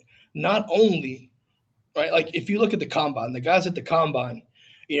 So not only, right, like if you look at the combine, the guys at the combine,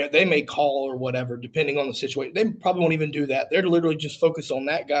 they may call or whatever, depending on the situation. They probably won't even do that. They're literally just focused on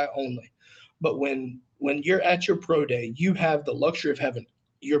that guy only. But when you're at your pro day, you have the luxury of having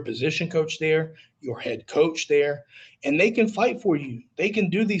your position coach there, your head coach there, and they can fight for you. They can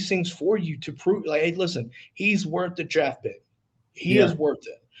do these things for you to prove, like, hey, listen, he's worth the draft pick. He is worth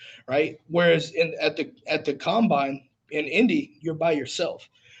it, right? Whereas at the combine in Indy, you're by yourself,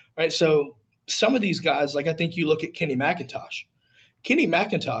 right? So some of these guys, like I think you look at Kenny McIntosh. Kenny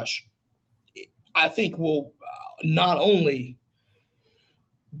McIntosh, I think, will not only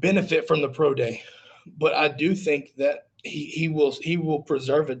benefit from the pro day, but I do think that he will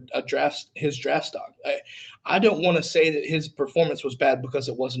preserve his draft stock. I don't want to say that his performance was bad, because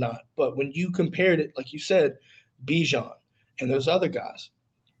it was not. But when you compared it, like you said, Bijan and those other guys,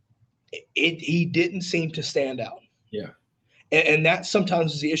 he didn't seem to stand out. Yeah, and that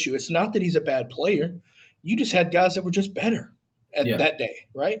sometimes is the issue. It's not that he's a bad player. You just had guys that were just better at that day,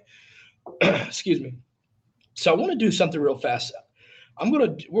 right? Excuse me. So I want to do something real fast. I'm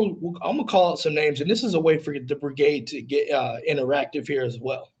gonna call out some names, and this is a way for the brigade to get interactive here as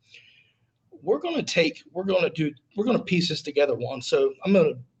well. We're gonna piece this together, Juan. So I'm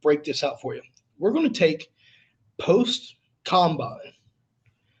gonna break this out for you. We're gonna take post combine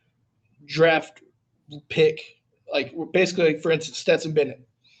draft pick, like basically, for instance, Stetson Bennett.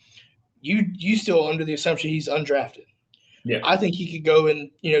 You still under the assumption he's undrafted. Yeah, I think he could go in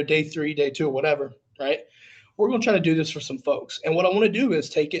day 3, day 2, or whatever, right? We're going to try to do this for some folks. And what I want to do is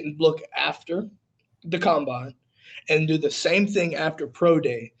take it and look after the combine and do the same thing after pro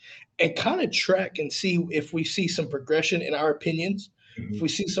day and kind of track and see if we see some progression in our opinions, if we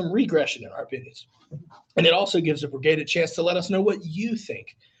see some regression in our opinions. And it also gives the brigade a chance to let us know what you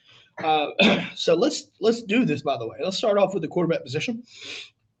think. So let's do this, by the way. Let's start off with the quarterback position.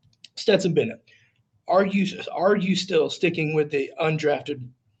 Stetson Bennett. Are you still sticking with the undrafted?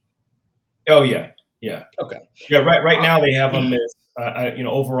 Oh yeah. Yeah. Okay. Yeah. Right now they have him as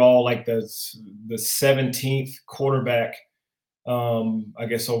overall like the 17th quarterback. I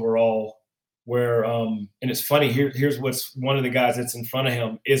guess overall, where and it's funny. Here's what's one of the guys that's in front of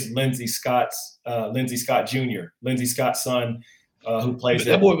him is Lindsey Scott Jr. Lindsey Scott's son, who plays.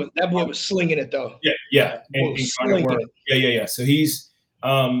 That boy was slinging it though. Yeah. Yeah. So he's.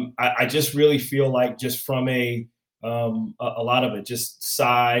 I just really feel like just from a lot of it, just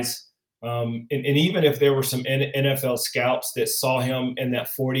size. And even if there were some NFL scouts that saw him in that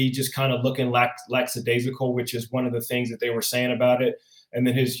 40, just kind of looking lackadaisical, which is one of the things that they were saying about it. And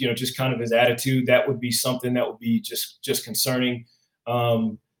then his, just kind of his attitude, that would be something that would be just concerning.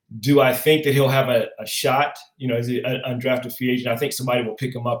 Do I think that he'll have a shot, as an undrafted free agent? I think somebody will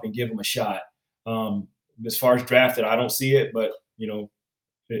pick him up and give him a shot. As far as drafted, I don't see it, but,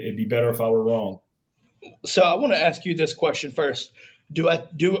 it'd be better if I were wrong. So I want to ask you this question first.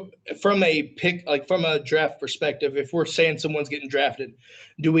 From a draft perspective, if we're saying someone's getting drafted,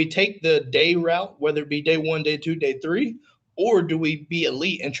 do we take the day route, whether it be day 1, day 2, day 3, or do we be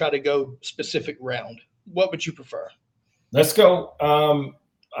elite and try to go specific round? What would you prefer? Let's go.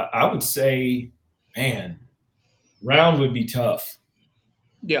 I would say, man, round would be tough.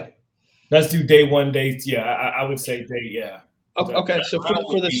 Yeah. Let's do day one, days. Yeah, I would say day. Yeah. Okay. So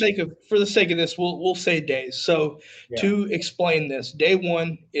for the sake of this, we'll say days. So to explain this, day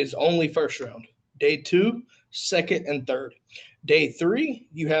one is only first round. Day two, second and third. Day three,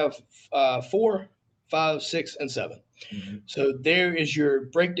 you have 4, 5, 6, and 7. Mm-hmm. So there is your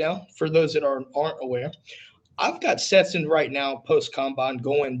breakdown for those that aren't aware. I've got Stetson right now post combine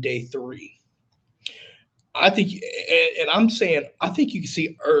going day 3. I think, and I'm saying, I think you can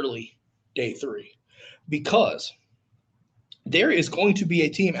see early day 3 because there is going to be a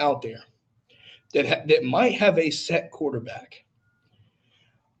team out there that might have a set quarterback,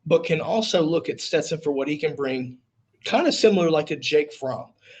 but can also look at Stetson for what he can bring, kind of similar like a Jake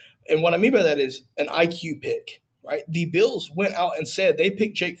Fromm. And what I mean by that is an IQ pick, right? The Bills went out and said they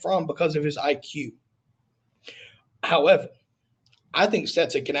picked Jake Fromm because of his IQ. However, I think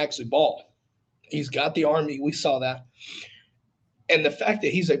Stetson can actually ball. He's got the arm. We saw that. And the fact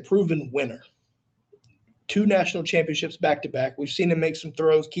that he's a proven winner, 2 national championships back-to-back. We've seen him make some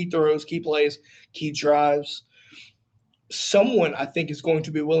throws, key plays, key drives. Someone, I think, is going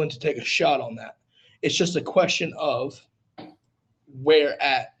to be willing to take a shot on that. It's just a question of where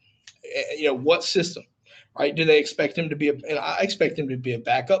at, what system, right? Do they expect him to be and I expect him to be a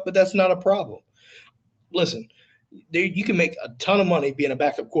backup, but that's not a problem. Listen, you can make a ton of money being a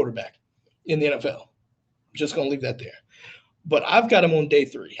backup quarterback in the NFL. I'm just going to leave that there. But I've got him on day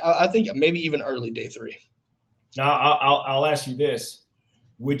 3. I think maybe even early day 3. Now, I'll ask you this.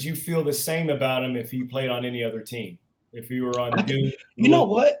 Would you feel the same about him if he played on any other team? If he were on Duke? You know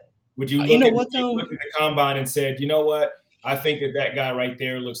what? Would you look at the combine and said, you know what? I think that guy right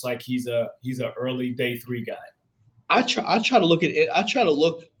there looks like he's a early day 3 guy. I try to look at it. I try to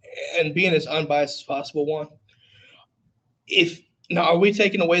look and being as unbiased as possible. One, now are we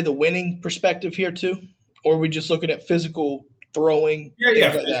taking away the winning perspective here too, or are we just looking at physical throwing?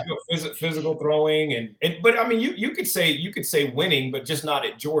 Physical throwing but I mean you could say winning, but just not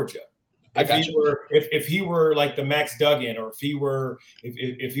at Georgia. If he were like the Max Duggan, or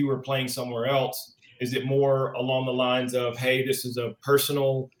if he were playing somewhere else, is it more along the lines of, hey, this is a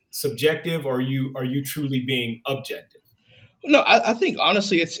personal subjective, or are you truly being objective? No, I think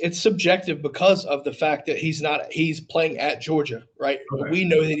honestly it's subjective because of the fact that he's playing at Georgia, right? Okay. We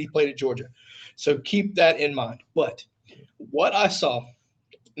know that he played at Georgia. So keep that in mind. But what I saw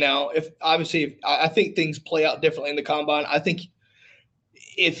now, I think things play out differently in the combine. I think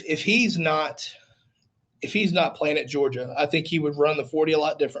if he's not playing at Georgia, I think he would run the 40 a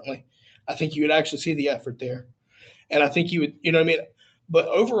lot differently. I think you would actually see the effort there. And I think you would, you know what I mean? But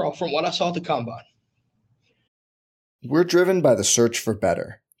overall, from what I saw at the combine, we're driven by the search for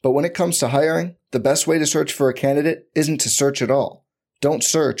better. But when it comes to hiring, the best way to search for a candidate isn't to search at all. Don't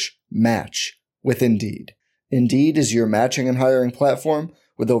search, match with Indeed. Indeed is your matching and hiring platform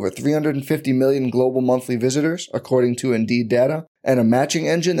with over 350 million global monthly visitors, according to Indeed data, and a matching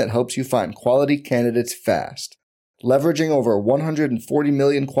engine that helps you find quality candidates fast. Leveraging over 140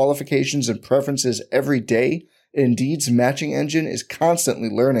 million qualifications and preferences every day, Indeed's matching engine is constantly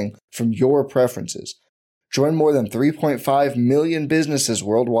learning from your preferences. Join more than 3.5 million businesses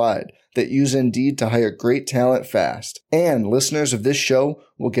worldwide that use Indeed to hire great talent fast. And listeners of this show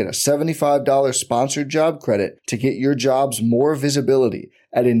will get a $75 sponsored job credit to get your jobs more visibility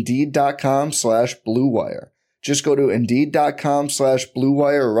at Indeed.com/Blue Wire. Just go to Indeed.com/Blue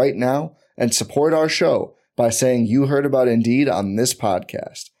Wire right now and support our show by saying you heard about Indeed on this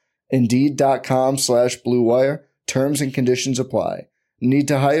podcast. Indeed.com/Blue Wire. Terms and conditions apply. Need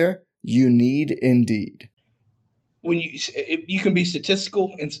to hire? You need Indeed. When you can be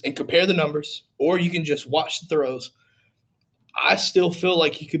statistical and compare the numbers, or you can just watch the throws. I still feel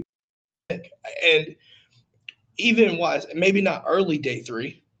like he could, and even wise, maybe not early day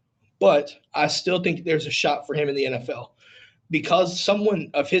 3, but I still think there's a shot for him in the NFL because someone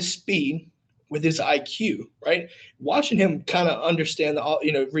of his speed with his IQ, right? Watching him kind of understand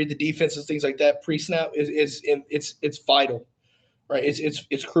read the defenses, things like that pre-snap it's vital, right?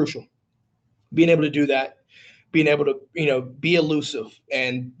 It's crucial. Being able to do that. Being able to, be elusive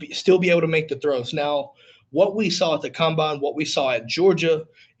and still be able to make the throws. Now, what we saw at the combine, what we saw at Georgia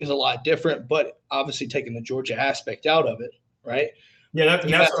is a lot different, but obviously taking the Georgia aspect out of it, right? Yeah, that's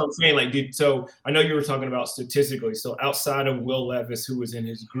what I'm saying. Like, dude, so I know you were talking about statistically. So outside of Will Levis, who was in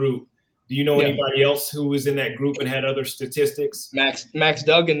his group, do you know anybody else who was in that group and had other statistics? Max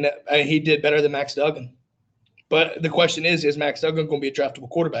Duggan, he did better than Max Duggan. But the question is Max Duggan going to be a draftable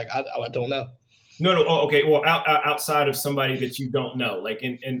quarterback? I don't know. No, no. Oh, okay. Well, outside of somebody that you don't know, like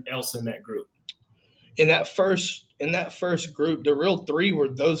in else in that group. In that first group, the real three were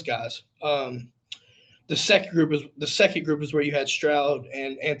those guys. The second group is where you had Stroud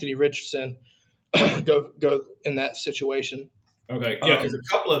and Anthony Richardson go in that situation. Okay, yeah, because a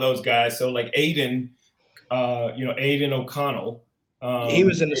couple of those guys. So like Aiden, Aiden O'Connell. He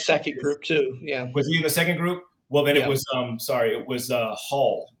was in the second group too. Yeah. Was he in the second group? Well, then Yeah. it was it was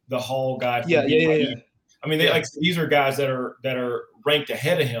Hall, the Hall guy from Yeah, BYU. yeah. I mean, these are guys that are ranked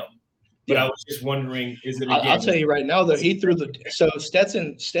ahead of him. But Yeah. I was just wondering, is it again? I'll tell you right now, though, he threw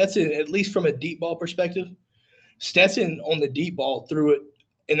Stetson, at least from a deep ball perspective, Stetson on the deep ball threw it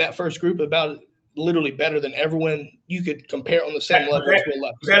in that first group about literally better than everyone you could compare on the same level to a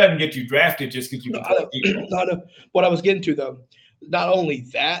left. That doesn't get you drafted just because you can throw deep ball. Not what I was getting to, though. Not only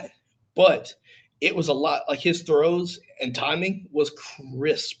that, but it was a lot like his throws and timing was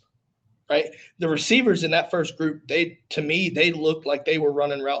crisp. Right, the receivers in that first group, to me, they looked like they were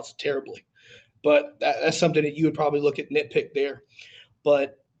running routes terribly, but that's something that you would probably look at nitpick there.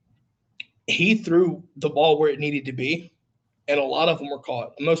 But he threw the ball where it needed to be, and a lot of them were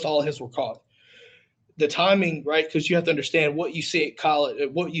caught. Most all of his were caught. The timing, right? Because you have to understand what you see at college,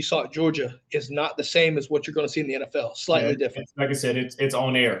 what you saw at Georgia, is not the same as what you're going to see in the NFL. Slightly different. Like I said, it's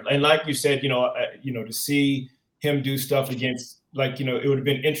on air, and like you said, to see him do stuff against. Like, it would have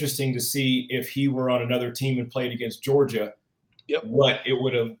been interesting to see if he were on another team and played against Georgia, what it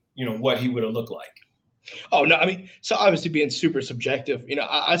would have, what he would have looked like. Oh, no, I mean, so obviously being super subjective,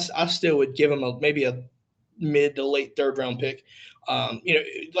 I still would give him maybe a mid to late third round pick.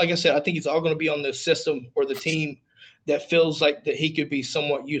 Like I said, I think it's all going to be on the system or the team that feels like that he could be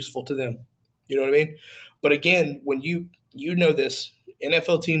somewhat useful to them. You know what I mean? But again, when you this,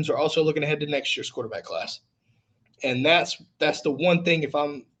 NFL teams are also looking ahead to next year's quarterback class. And that's the one thing. If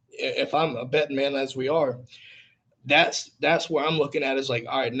I'm a betting man, as we are, that's where I'm looking at is like,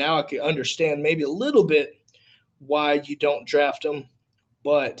 all right, now I can understand maybe a little bit why you don't draft him,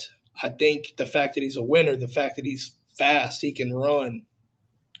 but I think the fact that he's a winner, the fact that he's fast, he can run,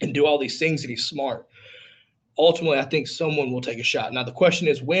 and do all these things, and he's smart. Ultimately, I think someone will take a shot. Now the question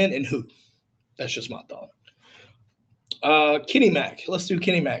is when and who. That's just my thought. Kenny Mack. Let's do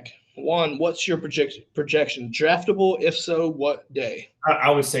Kenny Mack. Juan, what's your projection? Draftable? If so, what day?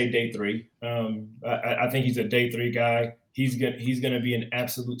 I would say day 3. I think he's a day 3 guy. He's gonna be an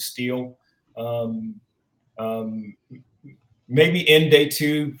absolute steal. Maybe in day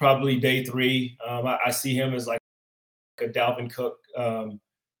 2, probably day 3. I see him as like a Dalvin Cook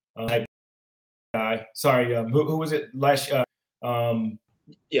type guy. Sorry, who was it last?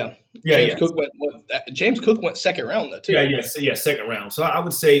 James Cook went second round though too. Yeah, second round. So I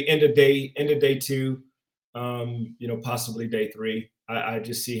would say end of day 2, possibly day 3. I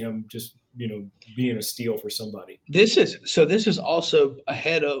just see him just being a steal for somebody. This is also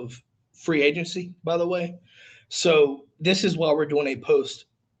ahead of free agency, by the way. So this is why we're doing a post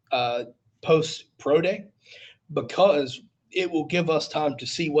pro day, because it will give us time to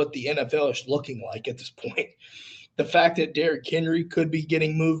see what the NFL is looking like at this point. The fact that Derrick Henry could be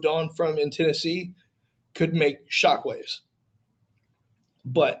getting moved on from in Tennessee could make shockwaves.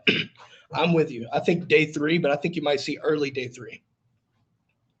 But I'm with you. I think day 3, but I think you might see early day 3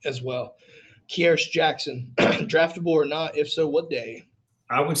 as well. Kearis Jackson, draftable or not? If so, what day?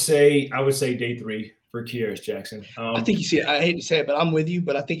 I would say day 3 for Kearis Jackson. I think you see it. I hate to say it, but I'm with you.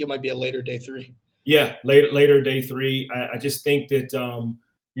 But I think it might be a later day 3. Yeah, later day 3. I just think that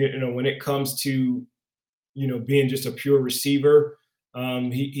when it comes to being just a pure receiver,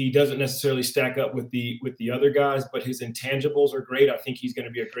 he doesn't necessarily stack up with the other guys, but his intangibles are great. I think he's going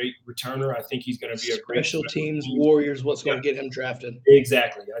to be a great returner. I think he's going to be a great special teams warriors. What's going to get him drafted?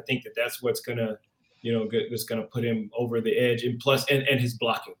 Exactly. I think that's what's going to that's going to put him over the edge, and plus and his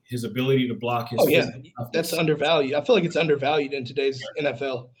blocking, his ability to block. That's undervalued. I feel like it's undervalued in today's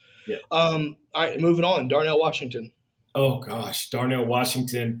NFL. Yeah. All right, moving on. Darnell Washington. Oh gosh, Darnell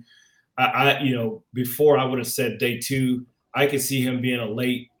Washington. Before I would have said day 2. I could see him being a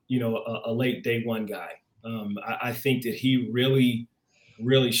late day 1 guy. I think that he really,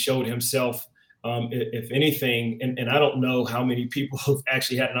 really showed himself. If anything, and I don't know how many people have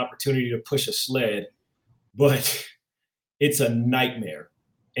actually had an opportunity to push a sled, but it's a nightmare.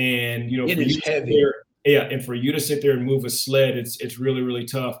 And it is heavy. And for you to sit there and move a sled, it's really, really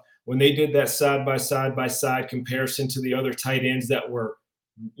tough. When they did that side by side comparison to the other tight ends that were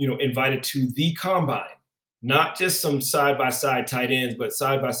invited to the combine, not just some side-by-side tight ends, but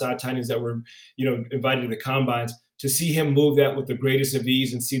side-by-side tight ends that were, invited to the combines, to see him move that with the greatest of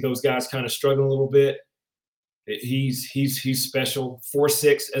ease and see those guys kind of struggle a little bit. He's special.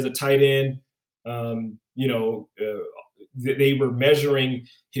 4'6" as a tight end. They were measuring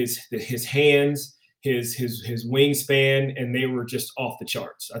his hands, his wingspan, and they were just off the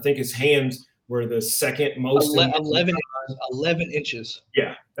charts. I think his hands were the second most. 11 inches.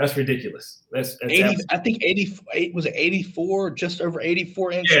 Yeah, that's ridiculous. That's 80. I think 88 was it 84, just over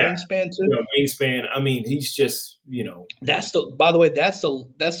 84-inch wingspan too. Wingspan. I mean, he's just That's by the way, that's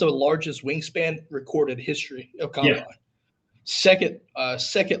the largest wingspan recorded history of combine. Yeah. Second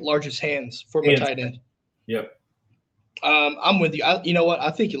largest hands for a tight end. Yep. I'm with you. You know what?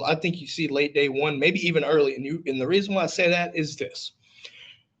 I think you see late day one, maybe even early. And the reason why I say that is this: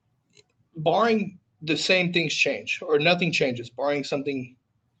 barring the same things change or nothing changes, barring something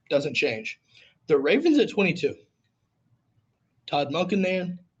doesn't change, the Ravens at 22. Todd Monken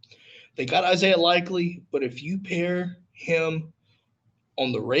there. They got Isaiah Likely, but if you pair him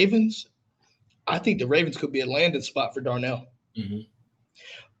on the Ravens, I think the Ravens could be a landing spot for Darnell. Mm-hmm.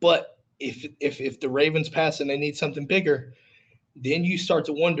 But if the Ravens pass and they need something bigger, then you start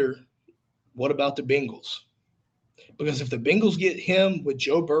to wonder, what about the Bengals? Because if the Bengals get him with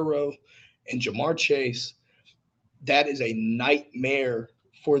Joe Burrow and Jamar Chase, that is a nightmare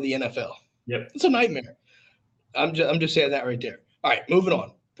for the NFL. Yep. It's a nightmare. I'm just saying that right there. All right, moving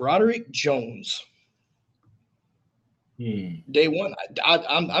on. Broderick Jones. Day one.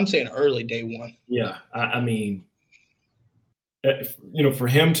 I'm saying early day one. Yeah, I mean, for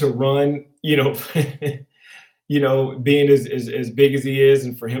him to run, being as big as he is,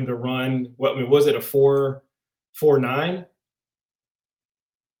 and for him to run, was it a 4.9?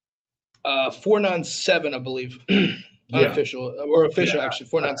 4.97, I believe. Unofficial or official, actually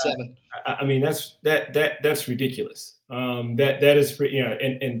 4.97. I mean, that's ridiculous. That is,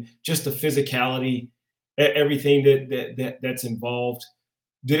 and just the physicality, everything that's involved.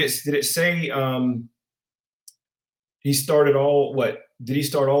 Did it say he started did he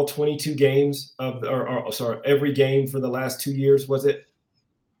start all 22 games every game for the last 2 years? Was it?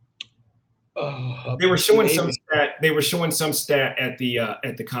 They were showing maybe some stat. They were showing some stat at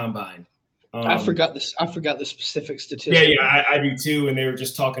the combine. I forgot this. I forgot the specific statistic. Yeah, I do too. And they were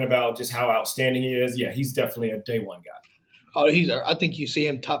just talking about just how outstanding he is. Yeah, he's definitely a day one guy. Oh, I think you see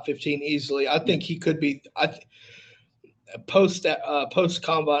him top 15 easily. I think he could be. Post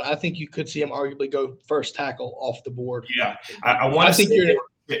combine, I think you could see him arguably go first tackle off the board. Yeah, I think you're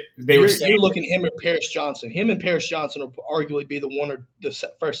looking at him and Paris Johnson. Him and Paris Johnson will arguably be the one or the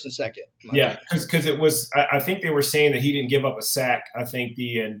first and second. Yeah, because it was. I think they were saying that he didn't give up a sack. I think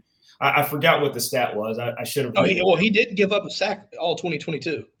I forgot what the stat was. I should have. He didn't give up a sack all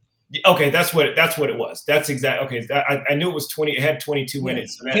 2022. Okay, that's what it was. That's exact. Okay, I knew it was 20. It had 22 in it.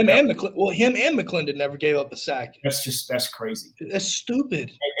 So him and McClendon never gave up a sack. That's crazy. That's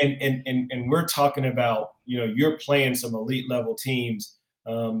stupid. And we're talking about you're playing some elite level teams,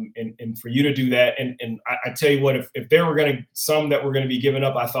 and for you to do that, and I tell you what, if there were some that were going to be given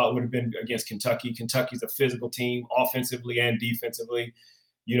up, I thought would have been against Kentucky. Kentucky's a physical team, offensively and defensively.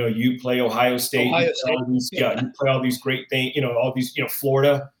 You play Ohio State. You play all these great things. All these.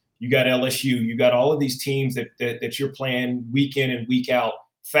 Florida. You got LSU. You got all of these teams that you're playing week in and week out.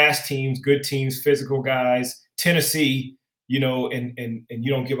 Fast teams, good teams, physical guys. Tennessee, and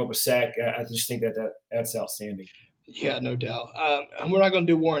you don't give up a sack. I just think that's outstanding. Yeah, no doubt. We're not going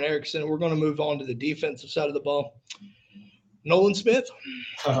to do Warren Erickson. We're going to move on to the defensive side of the ball. Nolan Smith.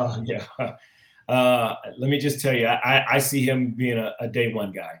 Yeah. Let me just tell you, I see him being a day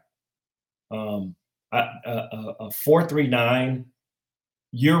one guy. A 4.39.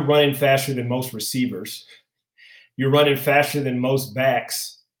 You're running faster than most receivers. You're running faster than most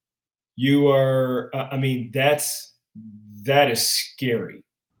backs. You are. That is scary.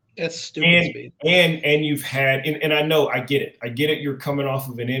 That's stupid speed. And you've had, and I know, I get it. You're coming off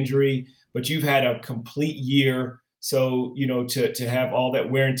of an injury, but you've had a complete year. So, to have all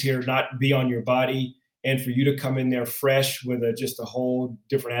that wear and tear not be on your body, and for you to come in there fresh with just a whole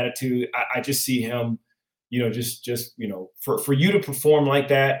different attitude, I just see him, for you to perform like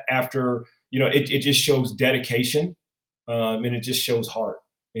that after, it just shows dedication, and it just shows heart.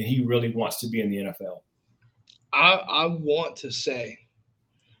 And he really wants to be in the NFL. I want to say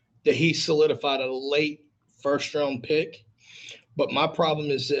that he solidified a late first-round pick, but my problem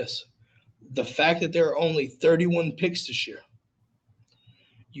is this. The fact that there are only 31 picks this year,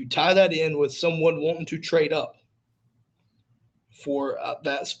 you tie that in with someone wanting to trade up for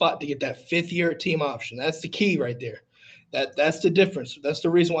that spot to get that fifth-year team option. That's the key right there. That's the difference. That's the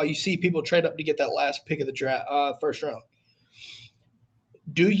reason why you see people trade up to get that last pick of the draft, first round.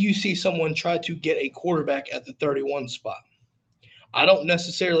 Do you see someone try to get a quarterback at the 31 spot? I don't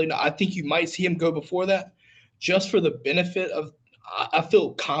necessarily know. I think you might see him go before that, just for the benefit of I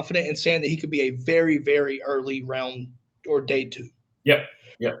feel confident in saying that he could be a very, very early round or day 2. Yep.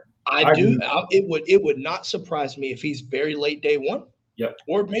 Yep. It would not surprise me if he's very late day 1. Yep.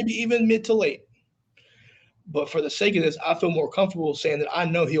 Or maybe even mid to late. But for the sake of this, I feel more comfortable saying that I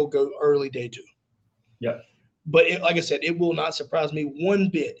know he'll go early day 2. Yep. But like I said, it will not surprise me one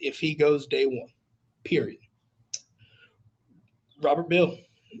bit if he goes day 1. Period. Robert Bill,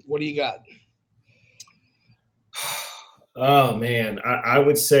 what do you got? Oh man, I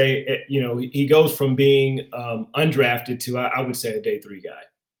would say he goes from being undrafted to I would say a day 3 guy.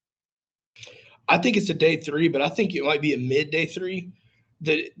 I think it's a day 3, but I think it might be a mid day 3.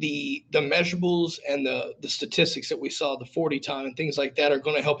 The measurables and the statistics that we saw, the 40 time and things like that, are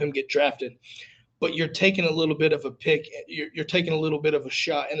going to help him get drafted. But you're taking a little bit of a pick. You're taking a little bit of a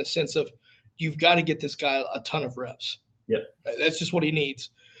shot in a sense of you've got to get this guy a ton of reps. Yep. That's just what he needs.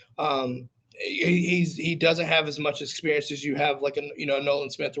 He doesn't have as much experience as you have, like a Nolan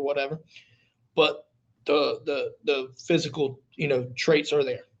Smith or whatever, but the physical traits are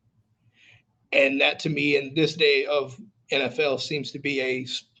there, and that to me in this day of NFL seems to be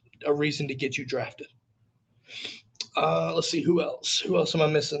a reason to get you drafted. Let's see, who else? Who else am I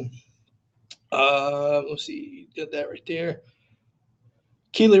missing? Let's see, did that right there.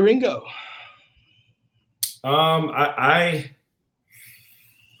 Keely Ringo.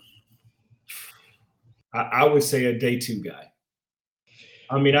 I would say a day 2 guy.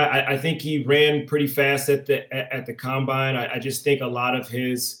 I mean, I think he ran pretty fast at the combine. I just think a lot of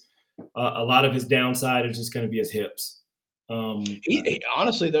his downside is just going to be his hips. He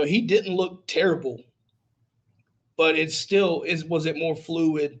honestly though, he didn't look terrible, but was it more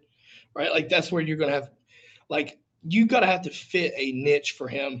fluid, right? Like that's where you're going to have, like, you got to have to fit a niche for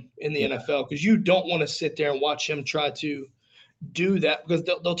him in the NFL, because you don't want to sit there and watch him try to do that, because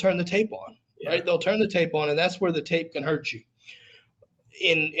they'll turn the tape on. Right, they'll turn the tape on, and that's where the tape can hurt you.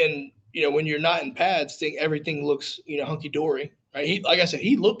 In when you're not in pads, everything looks hunky dory. Right, like I said,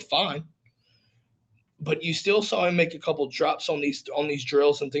 he looked fine, but you still saw him make a couple drops on these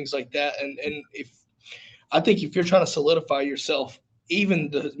drills and things like that. And I think if you're trying to solidify yourself,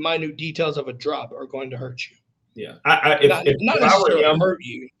 even the minute details of a drop are going to hurt you. Yeah, not necessarily hurt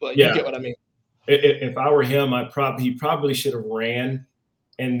you, but you get what I mean. If I were him, he probably should have ran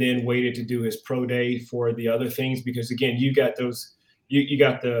and then waited to do his pro day for the other things, because again, you got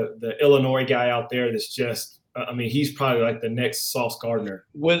the Illinois guy out there that's just, he's probably like the next Sauce Gardner.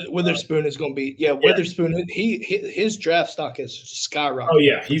 Witherspoon is going to be, Witherspoon. His draft stock is skyrocketing. Oh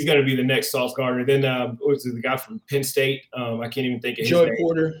yeah, he's going to be the next Sauce Gardner. Then what's the guy from Penn State? I can't even think of his name.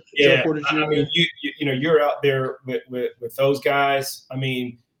 Porter. Yeah, Joey Porter Jr. You're out there with those guys.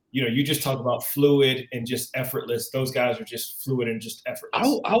 You just talk about fluid and just effortless. Those guys are just fluid and just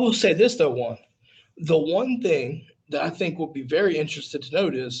effortless. I will say this though, the one thing that I think will be very interested to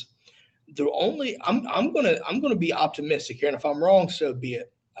note is I'm gonna be optimistic here, and if I'm wrong, so be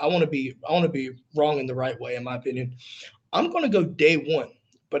it. I want to be wrong in the right way, in my opinion. I'm gonna go day 1,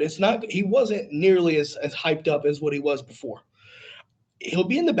 but he wasn't nearly as hyped up as what he was before. He'll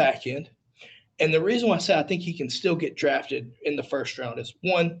be in the back end. And the reason why I say I think he can still get drafted in the first round is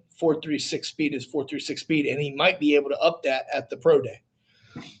 1, 4.36 speed is 4.36 speed, and he might be able to up that at the pro day.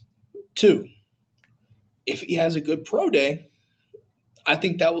 2, if he has a good pro day, I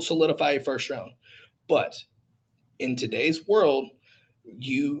think that will solidify a first round. But in today's world,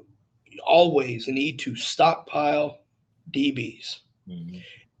 you always need to stockpile DBs. Mm-hmm.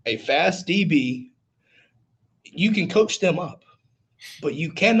 A fast DB, you can coach them up, but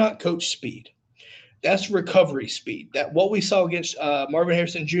you cannot coach speed. That's recovery speed. That what we saw against Marvin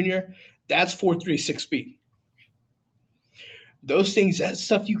Harrison Jr., that's 4.36 speed. Those things, that's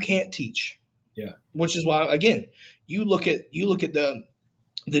stuff you can't teach. Yeah. Which is why, again, you look at the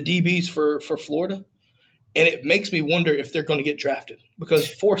DBs for Florida, and it makes me wonder if they're going to get drafted, because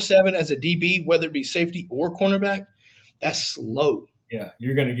 4.7 as a DB, whether it be safety or cornerback, that's slow. Yeah,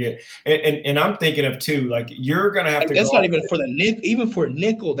 you're going to get – and I'm thinking of, too, like you're going to have to – That's not even for the nickel. Even for a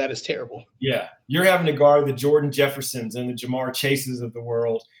nickel, that is terrible. Yeah, you're having to guard the Jordan Jeffersons and the Jamar Chases of the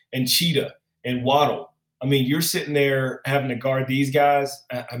world and Cheetah and Waddle. You're sitting there having to guard these guys.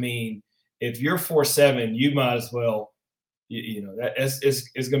 If you're 4.7, you might as well –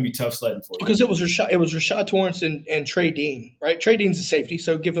 it's going to be tough sledding for you. Because it was Rashad Torrance and Trey Dean, right? Trey Dean's a safety,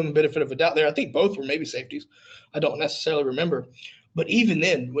 so give him a benefit of a doubt there. I think both were maybe safeties. I don't necessarily remember. But even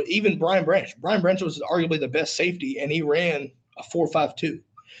then, even Brian Branch was arguably the best safety, and he ran a 4.52.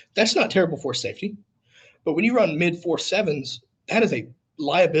 That's not terrible for safety. But when you run mid 4.7s, that is a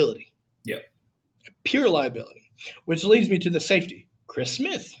liability. Yeah. Pure liability, which leads me to the safety, Chris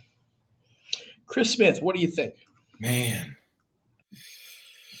Smith. Chris Smith, what do you think? Man,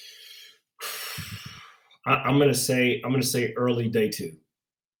 I'm gonna say early day 2.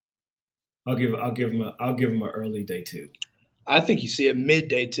 I'll give him an early day 2. I think you see it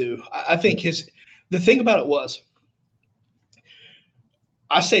midday too. I think the thing about it was,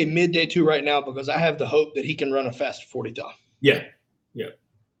 I say midday 2 right now because I have the hope that he can run a fast 40 time. Yeah.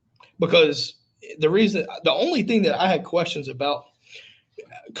 Because the only thing that I had questions about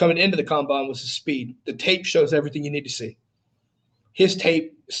coming into the combine was his speed. The tape shows everything you need to see. His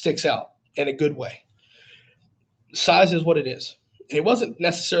tape sticks out in a good way. Size is what it is. And it wasn't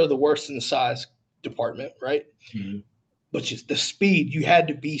necessarily the worst in the size department, right? Mm-hmm. But just the speed, you had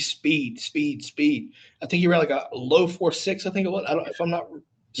to be speed. I think he ran like a low 4.6, I think it was. I don't if I'm not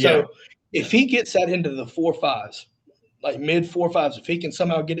so if he gets that into the 4.5s, like mid 4.5s, if he can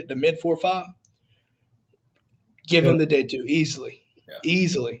somehow get it to mid 4.5, give him the day 2 easily. Yeah.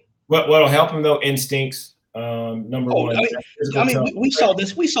 Easily. What'll help him though, instincts. Number one. We saw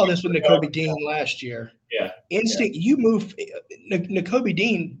this with Nakobe Dean last year. Yeah. Instinct, you move. Nakobe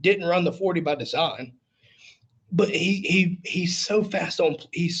Dean didn't run the 40 by design, but he's so fast on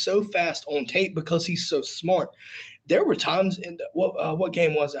tape because he's so smart. There were times in what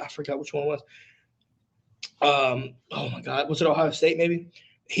game was it? I forgot which one it was. Oh my God, was it Ohio State? Maybe.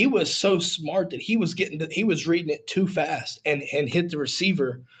 He was so smart that he was reading it too fast and hit the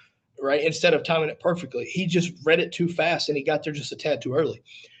receiver right instead of timing it perfectly. He just read it too fast and he got there just a tad too early.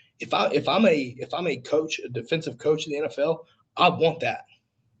 If I'm a coach, a defensive coach in the NFL, I want that.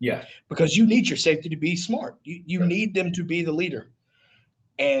 Yeah. Because you need your safety to be smart. You need them to be the leader.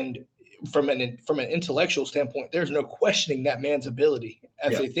 And from an intellectual standpoint, there's no questioning that man's ability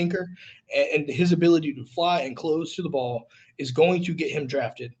as a thinker, and his ability to fly and close to the ball is going to get him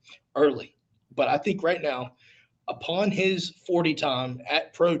drafted early. But I think right now, upon his 40 time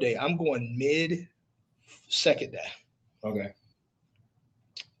at pro day, I'm going mid second day. Okay.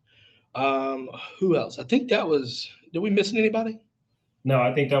 Who else? I think that was. Did we miss anybody? No,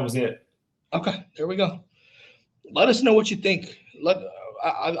 I think that was it. Okay, there we go. Let us know what you think.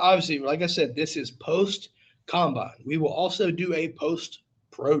 Obviously, like I said, this is post combine. We will also do a post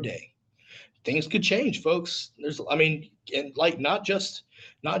pro day. Things could change, folks. And like not just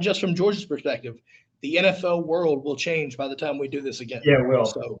from Georgia's perspective, the NFL world will change by the time we do this again. Yeah, it will.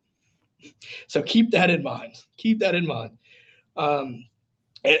 So keep that in mind.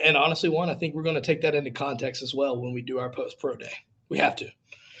 And honestly, Juan, I think we're going to take that into context as well when we do our post-pro day. We have to.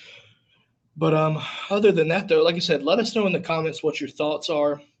 But other than that, though, like I said, let us know in the comments what your thoughts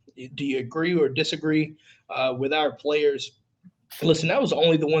are. Do you agree or disagree with our players? Listen, that was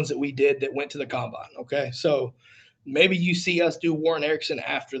only the ones that we did that went to the combine, okay? So maybe you see us do Warren Erickson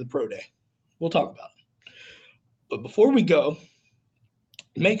after the pro day. We'll talk about it. But before we go,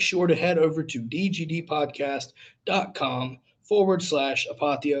 make sure to head over to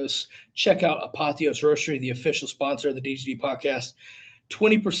dgdpodcast.com/Apotheos. Check out Apotheos Roastery, the official sponsor of the DGD podcast.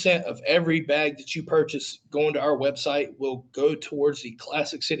 20% of every bag that you purchase going to our website will go towards the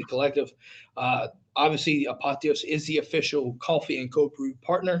Classic City Collective. Obviously, Apotheos is the official coffee and cold brew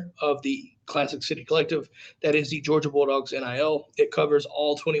partner of the Classic City Collective. That is the Georgia Bulldogs NIL. It covers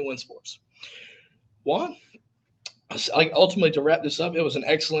all 21 sports. Juan, ultimately, to wrap this up, it was an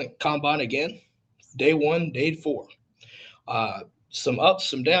excellent combine again. Day 1, day 4. Some ups,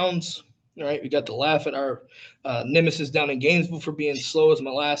 some downs. All right, we got to laugh at our nemesis down in Gainesville for being slow as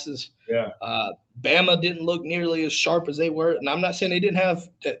molasses. Yeah. Bama didn't look nearly as sharp as they were, and I'm not saying they didn't have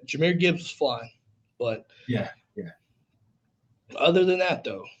Jahmyr Gibbs flying, but yeah. Other than that,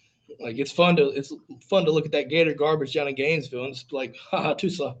 though, like it's fun to look at that Gator garbage down in Gainesville and it's like, haha, too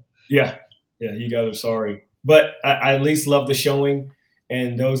slow. Yeah, you guys are sorry, but I at least love the showing,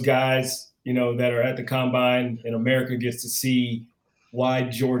 and those guys, that are at the combine, and America gets to see why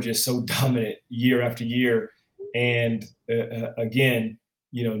Georgia is so dominant year after year. And again,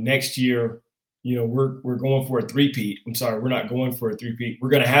 next year, we're going for a three-peat. I'm sorry, we're not going for a three-peat. We're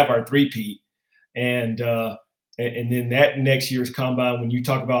going to have our three-peat. And then that next year's combine, when you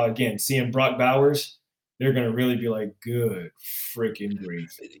talk about, again, seeing Brock Bowers, they're going to really be like, good freaking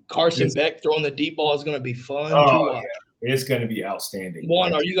grief. Carson Beck throwing the deep ball is going to be fun to watch. Yeah. It's going to be outstanding.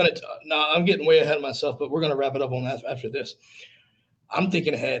 Juan, are you going to – no, I'm getting way ahead of myself, but we're going to wrap it up on that after this. I'm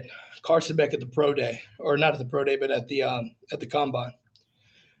thinking ahead. Carson Beck at the pro day, or not at the pro day, but at the combine.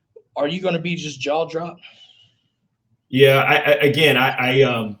 Are you going to be just jaw drop? Yeah.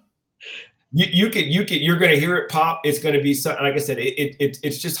 You're going to hear it pop. It's going to be something. Like I said,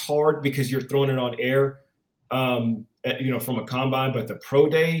 it's just hard because you're throwing it on air, from a combine. But the pro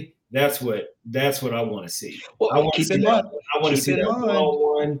day, that's what I want to see. Well, I want to see that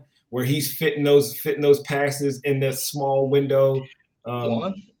one-on-one where he's fitting those passes in that small window.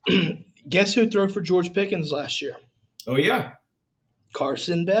 Juan, Guess who threw for George Pickens last year? Oh yeah,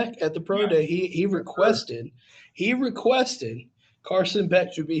 Carson Beck at the pro day. He requested Carson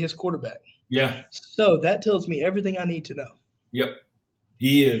Beck to be his quarterback. yeah, So that tells me everything I need to know. yep.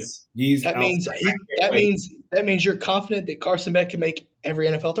 He is. He's That means that means you're confident that Carson Beck can make every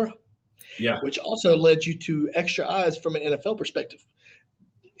NFL throw. Yeah. Which also led you to extra eyes from an NFL perspective.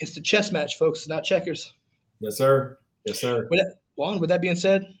 It's the chess match, folks, not checkers. Yes, sir. Yes, sir. Juan, with that being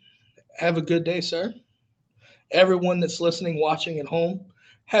said, have a good day, sir. Everyone that's listening, watching at home,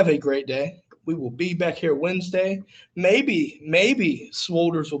 have a great day. We will be back here Wednesday. Maybe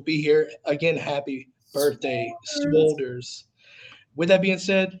Swolders will be here again. Happy birthday, Swolders. With that being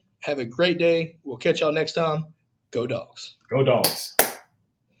said, have a great day. We'll catch y'all next time. Go Dogs. Go Dogs.